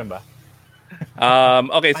 Meron ba?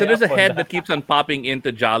 Okay, so there's a head that keeps on popping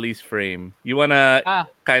into Jolly's frame. You wanna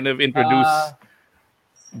kind of introduce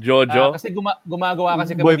Jojo? Kasi gumagawa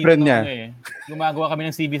kasi kami boyfriend niya. Gumagawa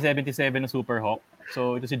kami ng CB77 na Superhawk.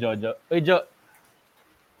 So ito si Jojo. Si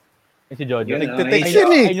Jojo. Nagte-text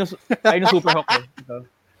yun eh. Ayun yung Superhawk eh.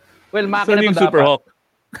 Well, makina to yung Superhawk.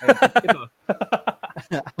 Ito.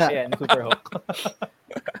 Ayan, Superhawk.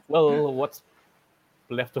 Well, what's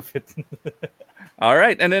left of it? All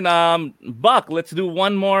right, and then Buck, let's do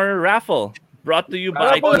one more raffle brought to you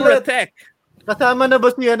by Touratech. Kasama na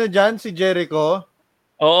ba si Jericho?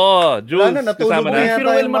 Oo, Jules, kasama na. Si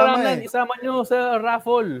Ruel Maranan, isama nyo sa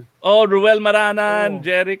raffle. Oh, Ruel Maranan,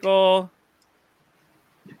 Jericho.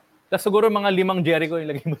 Tapos siguro mga 5 Jericho yung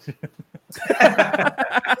lagay mo.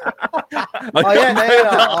 Ayan.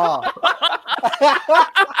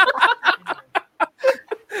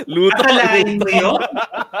 Luto. Akalain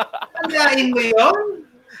mo yun?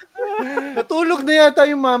 Natulog na yata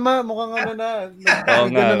yung mama. Mukhang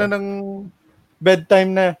na ng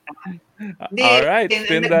bedtime na. Alright,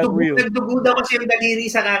 spin that wheel. Nagdugo daw kasi yung daliri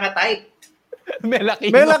sa kakatype.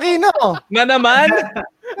 Melakino. Na naman?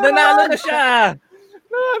 Nanalo na siya.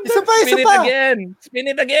 Isa pa. Spin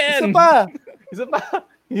it again. Isa pa.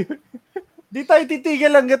 Di tayo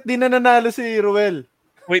titigil hanggat di na nanalo si Ruel.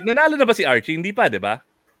 Wait, nanalo na ba si Archie? Hindi pa, di ba?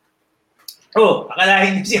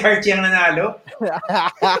 Akalain si Archie ang nanalo.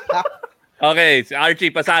 Okay, si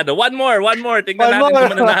Archie pasado. One more. Tingnan natin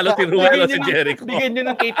kung mananalo si Ruel o si Jericho. Bigyan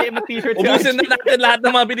nyo ng KTM na t-shirt. Ubusin na natin lahat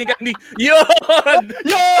ng mga binigyan ni... Yun!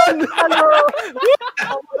 Hello!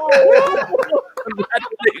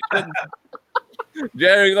 Congratulations.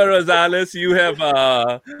 Jericho Rosales, you have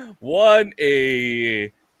won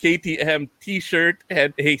a KTM t-shirt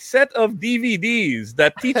and a set of DVDs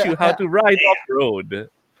that teach you how to ride off-road.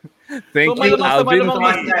 Thank you, Alvin.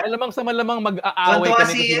 Malamang mag-aaway ka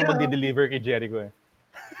nito sino mag-deliver kay Jericho.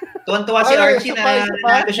 Tuwan-tuwa si Archie na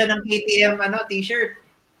nanalo siya ng KTM t-shirt.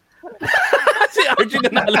 Si Archie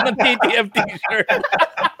nanalo ng KTM t-shirt.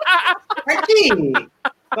 Archie!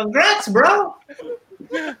 Congrats, bro!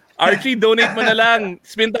 Archie, donate mo na lang.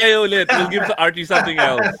 Spin tayo ulit. We'll give Archie something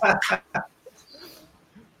else.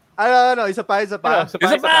 Isa pa. Isa pa.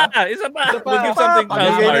 We'll give something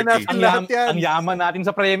else, Archie. Ang yaman natin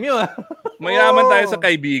sa premyo. Mayaman tayo sa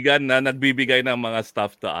kaibigan na nagbibigay ng mga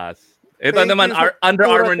stuff to us. Ito naman, Under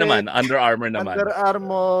Armour naman. Under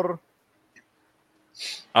Armour.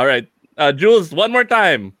 All right. Jules, one more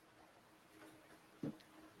time.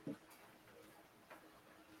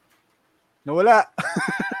 Nawala.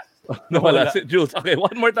 Jules. Okay,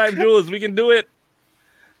 one more time, Jules. We can do it.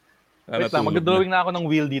 Wait lang, mag-drawing na ako ng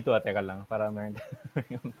wheel dito. Teka lang, para meron.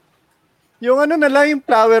 Yung na lang, yung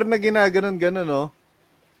flower na ginaganon-ganon, no?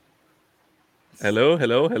 Hello.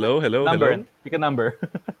 Number. Pick a number.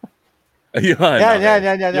 Ayun.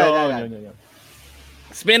 Yan.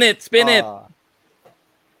 Spin it.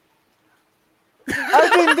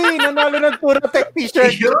 Alvin D, nanalo ng Turatech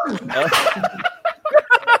t-shirt.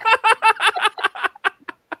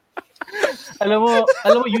 Alam mo,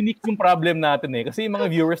 unique yung problem natin eh. Kasi yung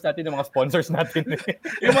mga viewers natin, yung mga sponsors natin eh.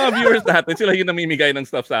 Yung mga viewers natin, sila yung namimigay ng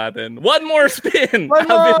stuff sa atin. One more spin! One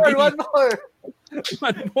more!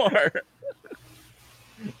 One more!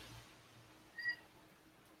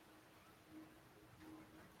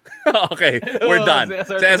 Okay, we're done.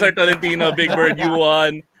 Cesar Tolentino, Big Bird, you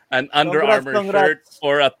won an Under Armour shirt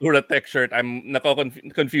or a Turatech shirt. I'm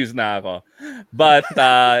confused na ako. But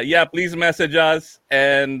yeah, please message us.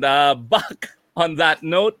 And back on that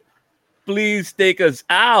note, please take us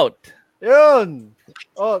out. Yun.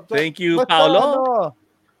 Thank you, Paolo.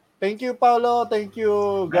 Thank you, Paolo. Thank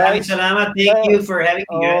you, guys. Maraming salamat. Thank you for having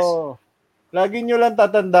me, guys. Lagi nyo lang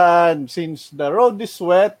tatandaan, since the road is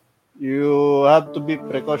wet, you have to be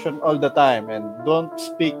precaution all the time and don't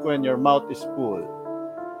speak when your mouth is full.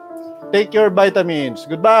 Take your vitamins.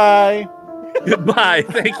 Goodbye. Goodbye.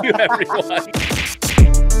 Thank you, everyone.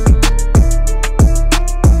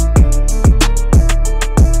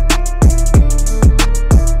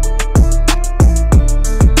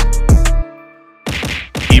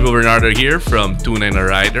 Ivo Bernardo here from Tunay na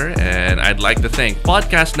Rider, and I'd like to thank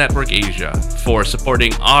Podcast Network Asia for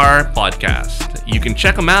supporting our podcast. You can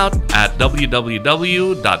check them out at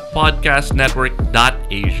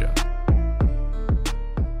www.podcastnetwork.asia.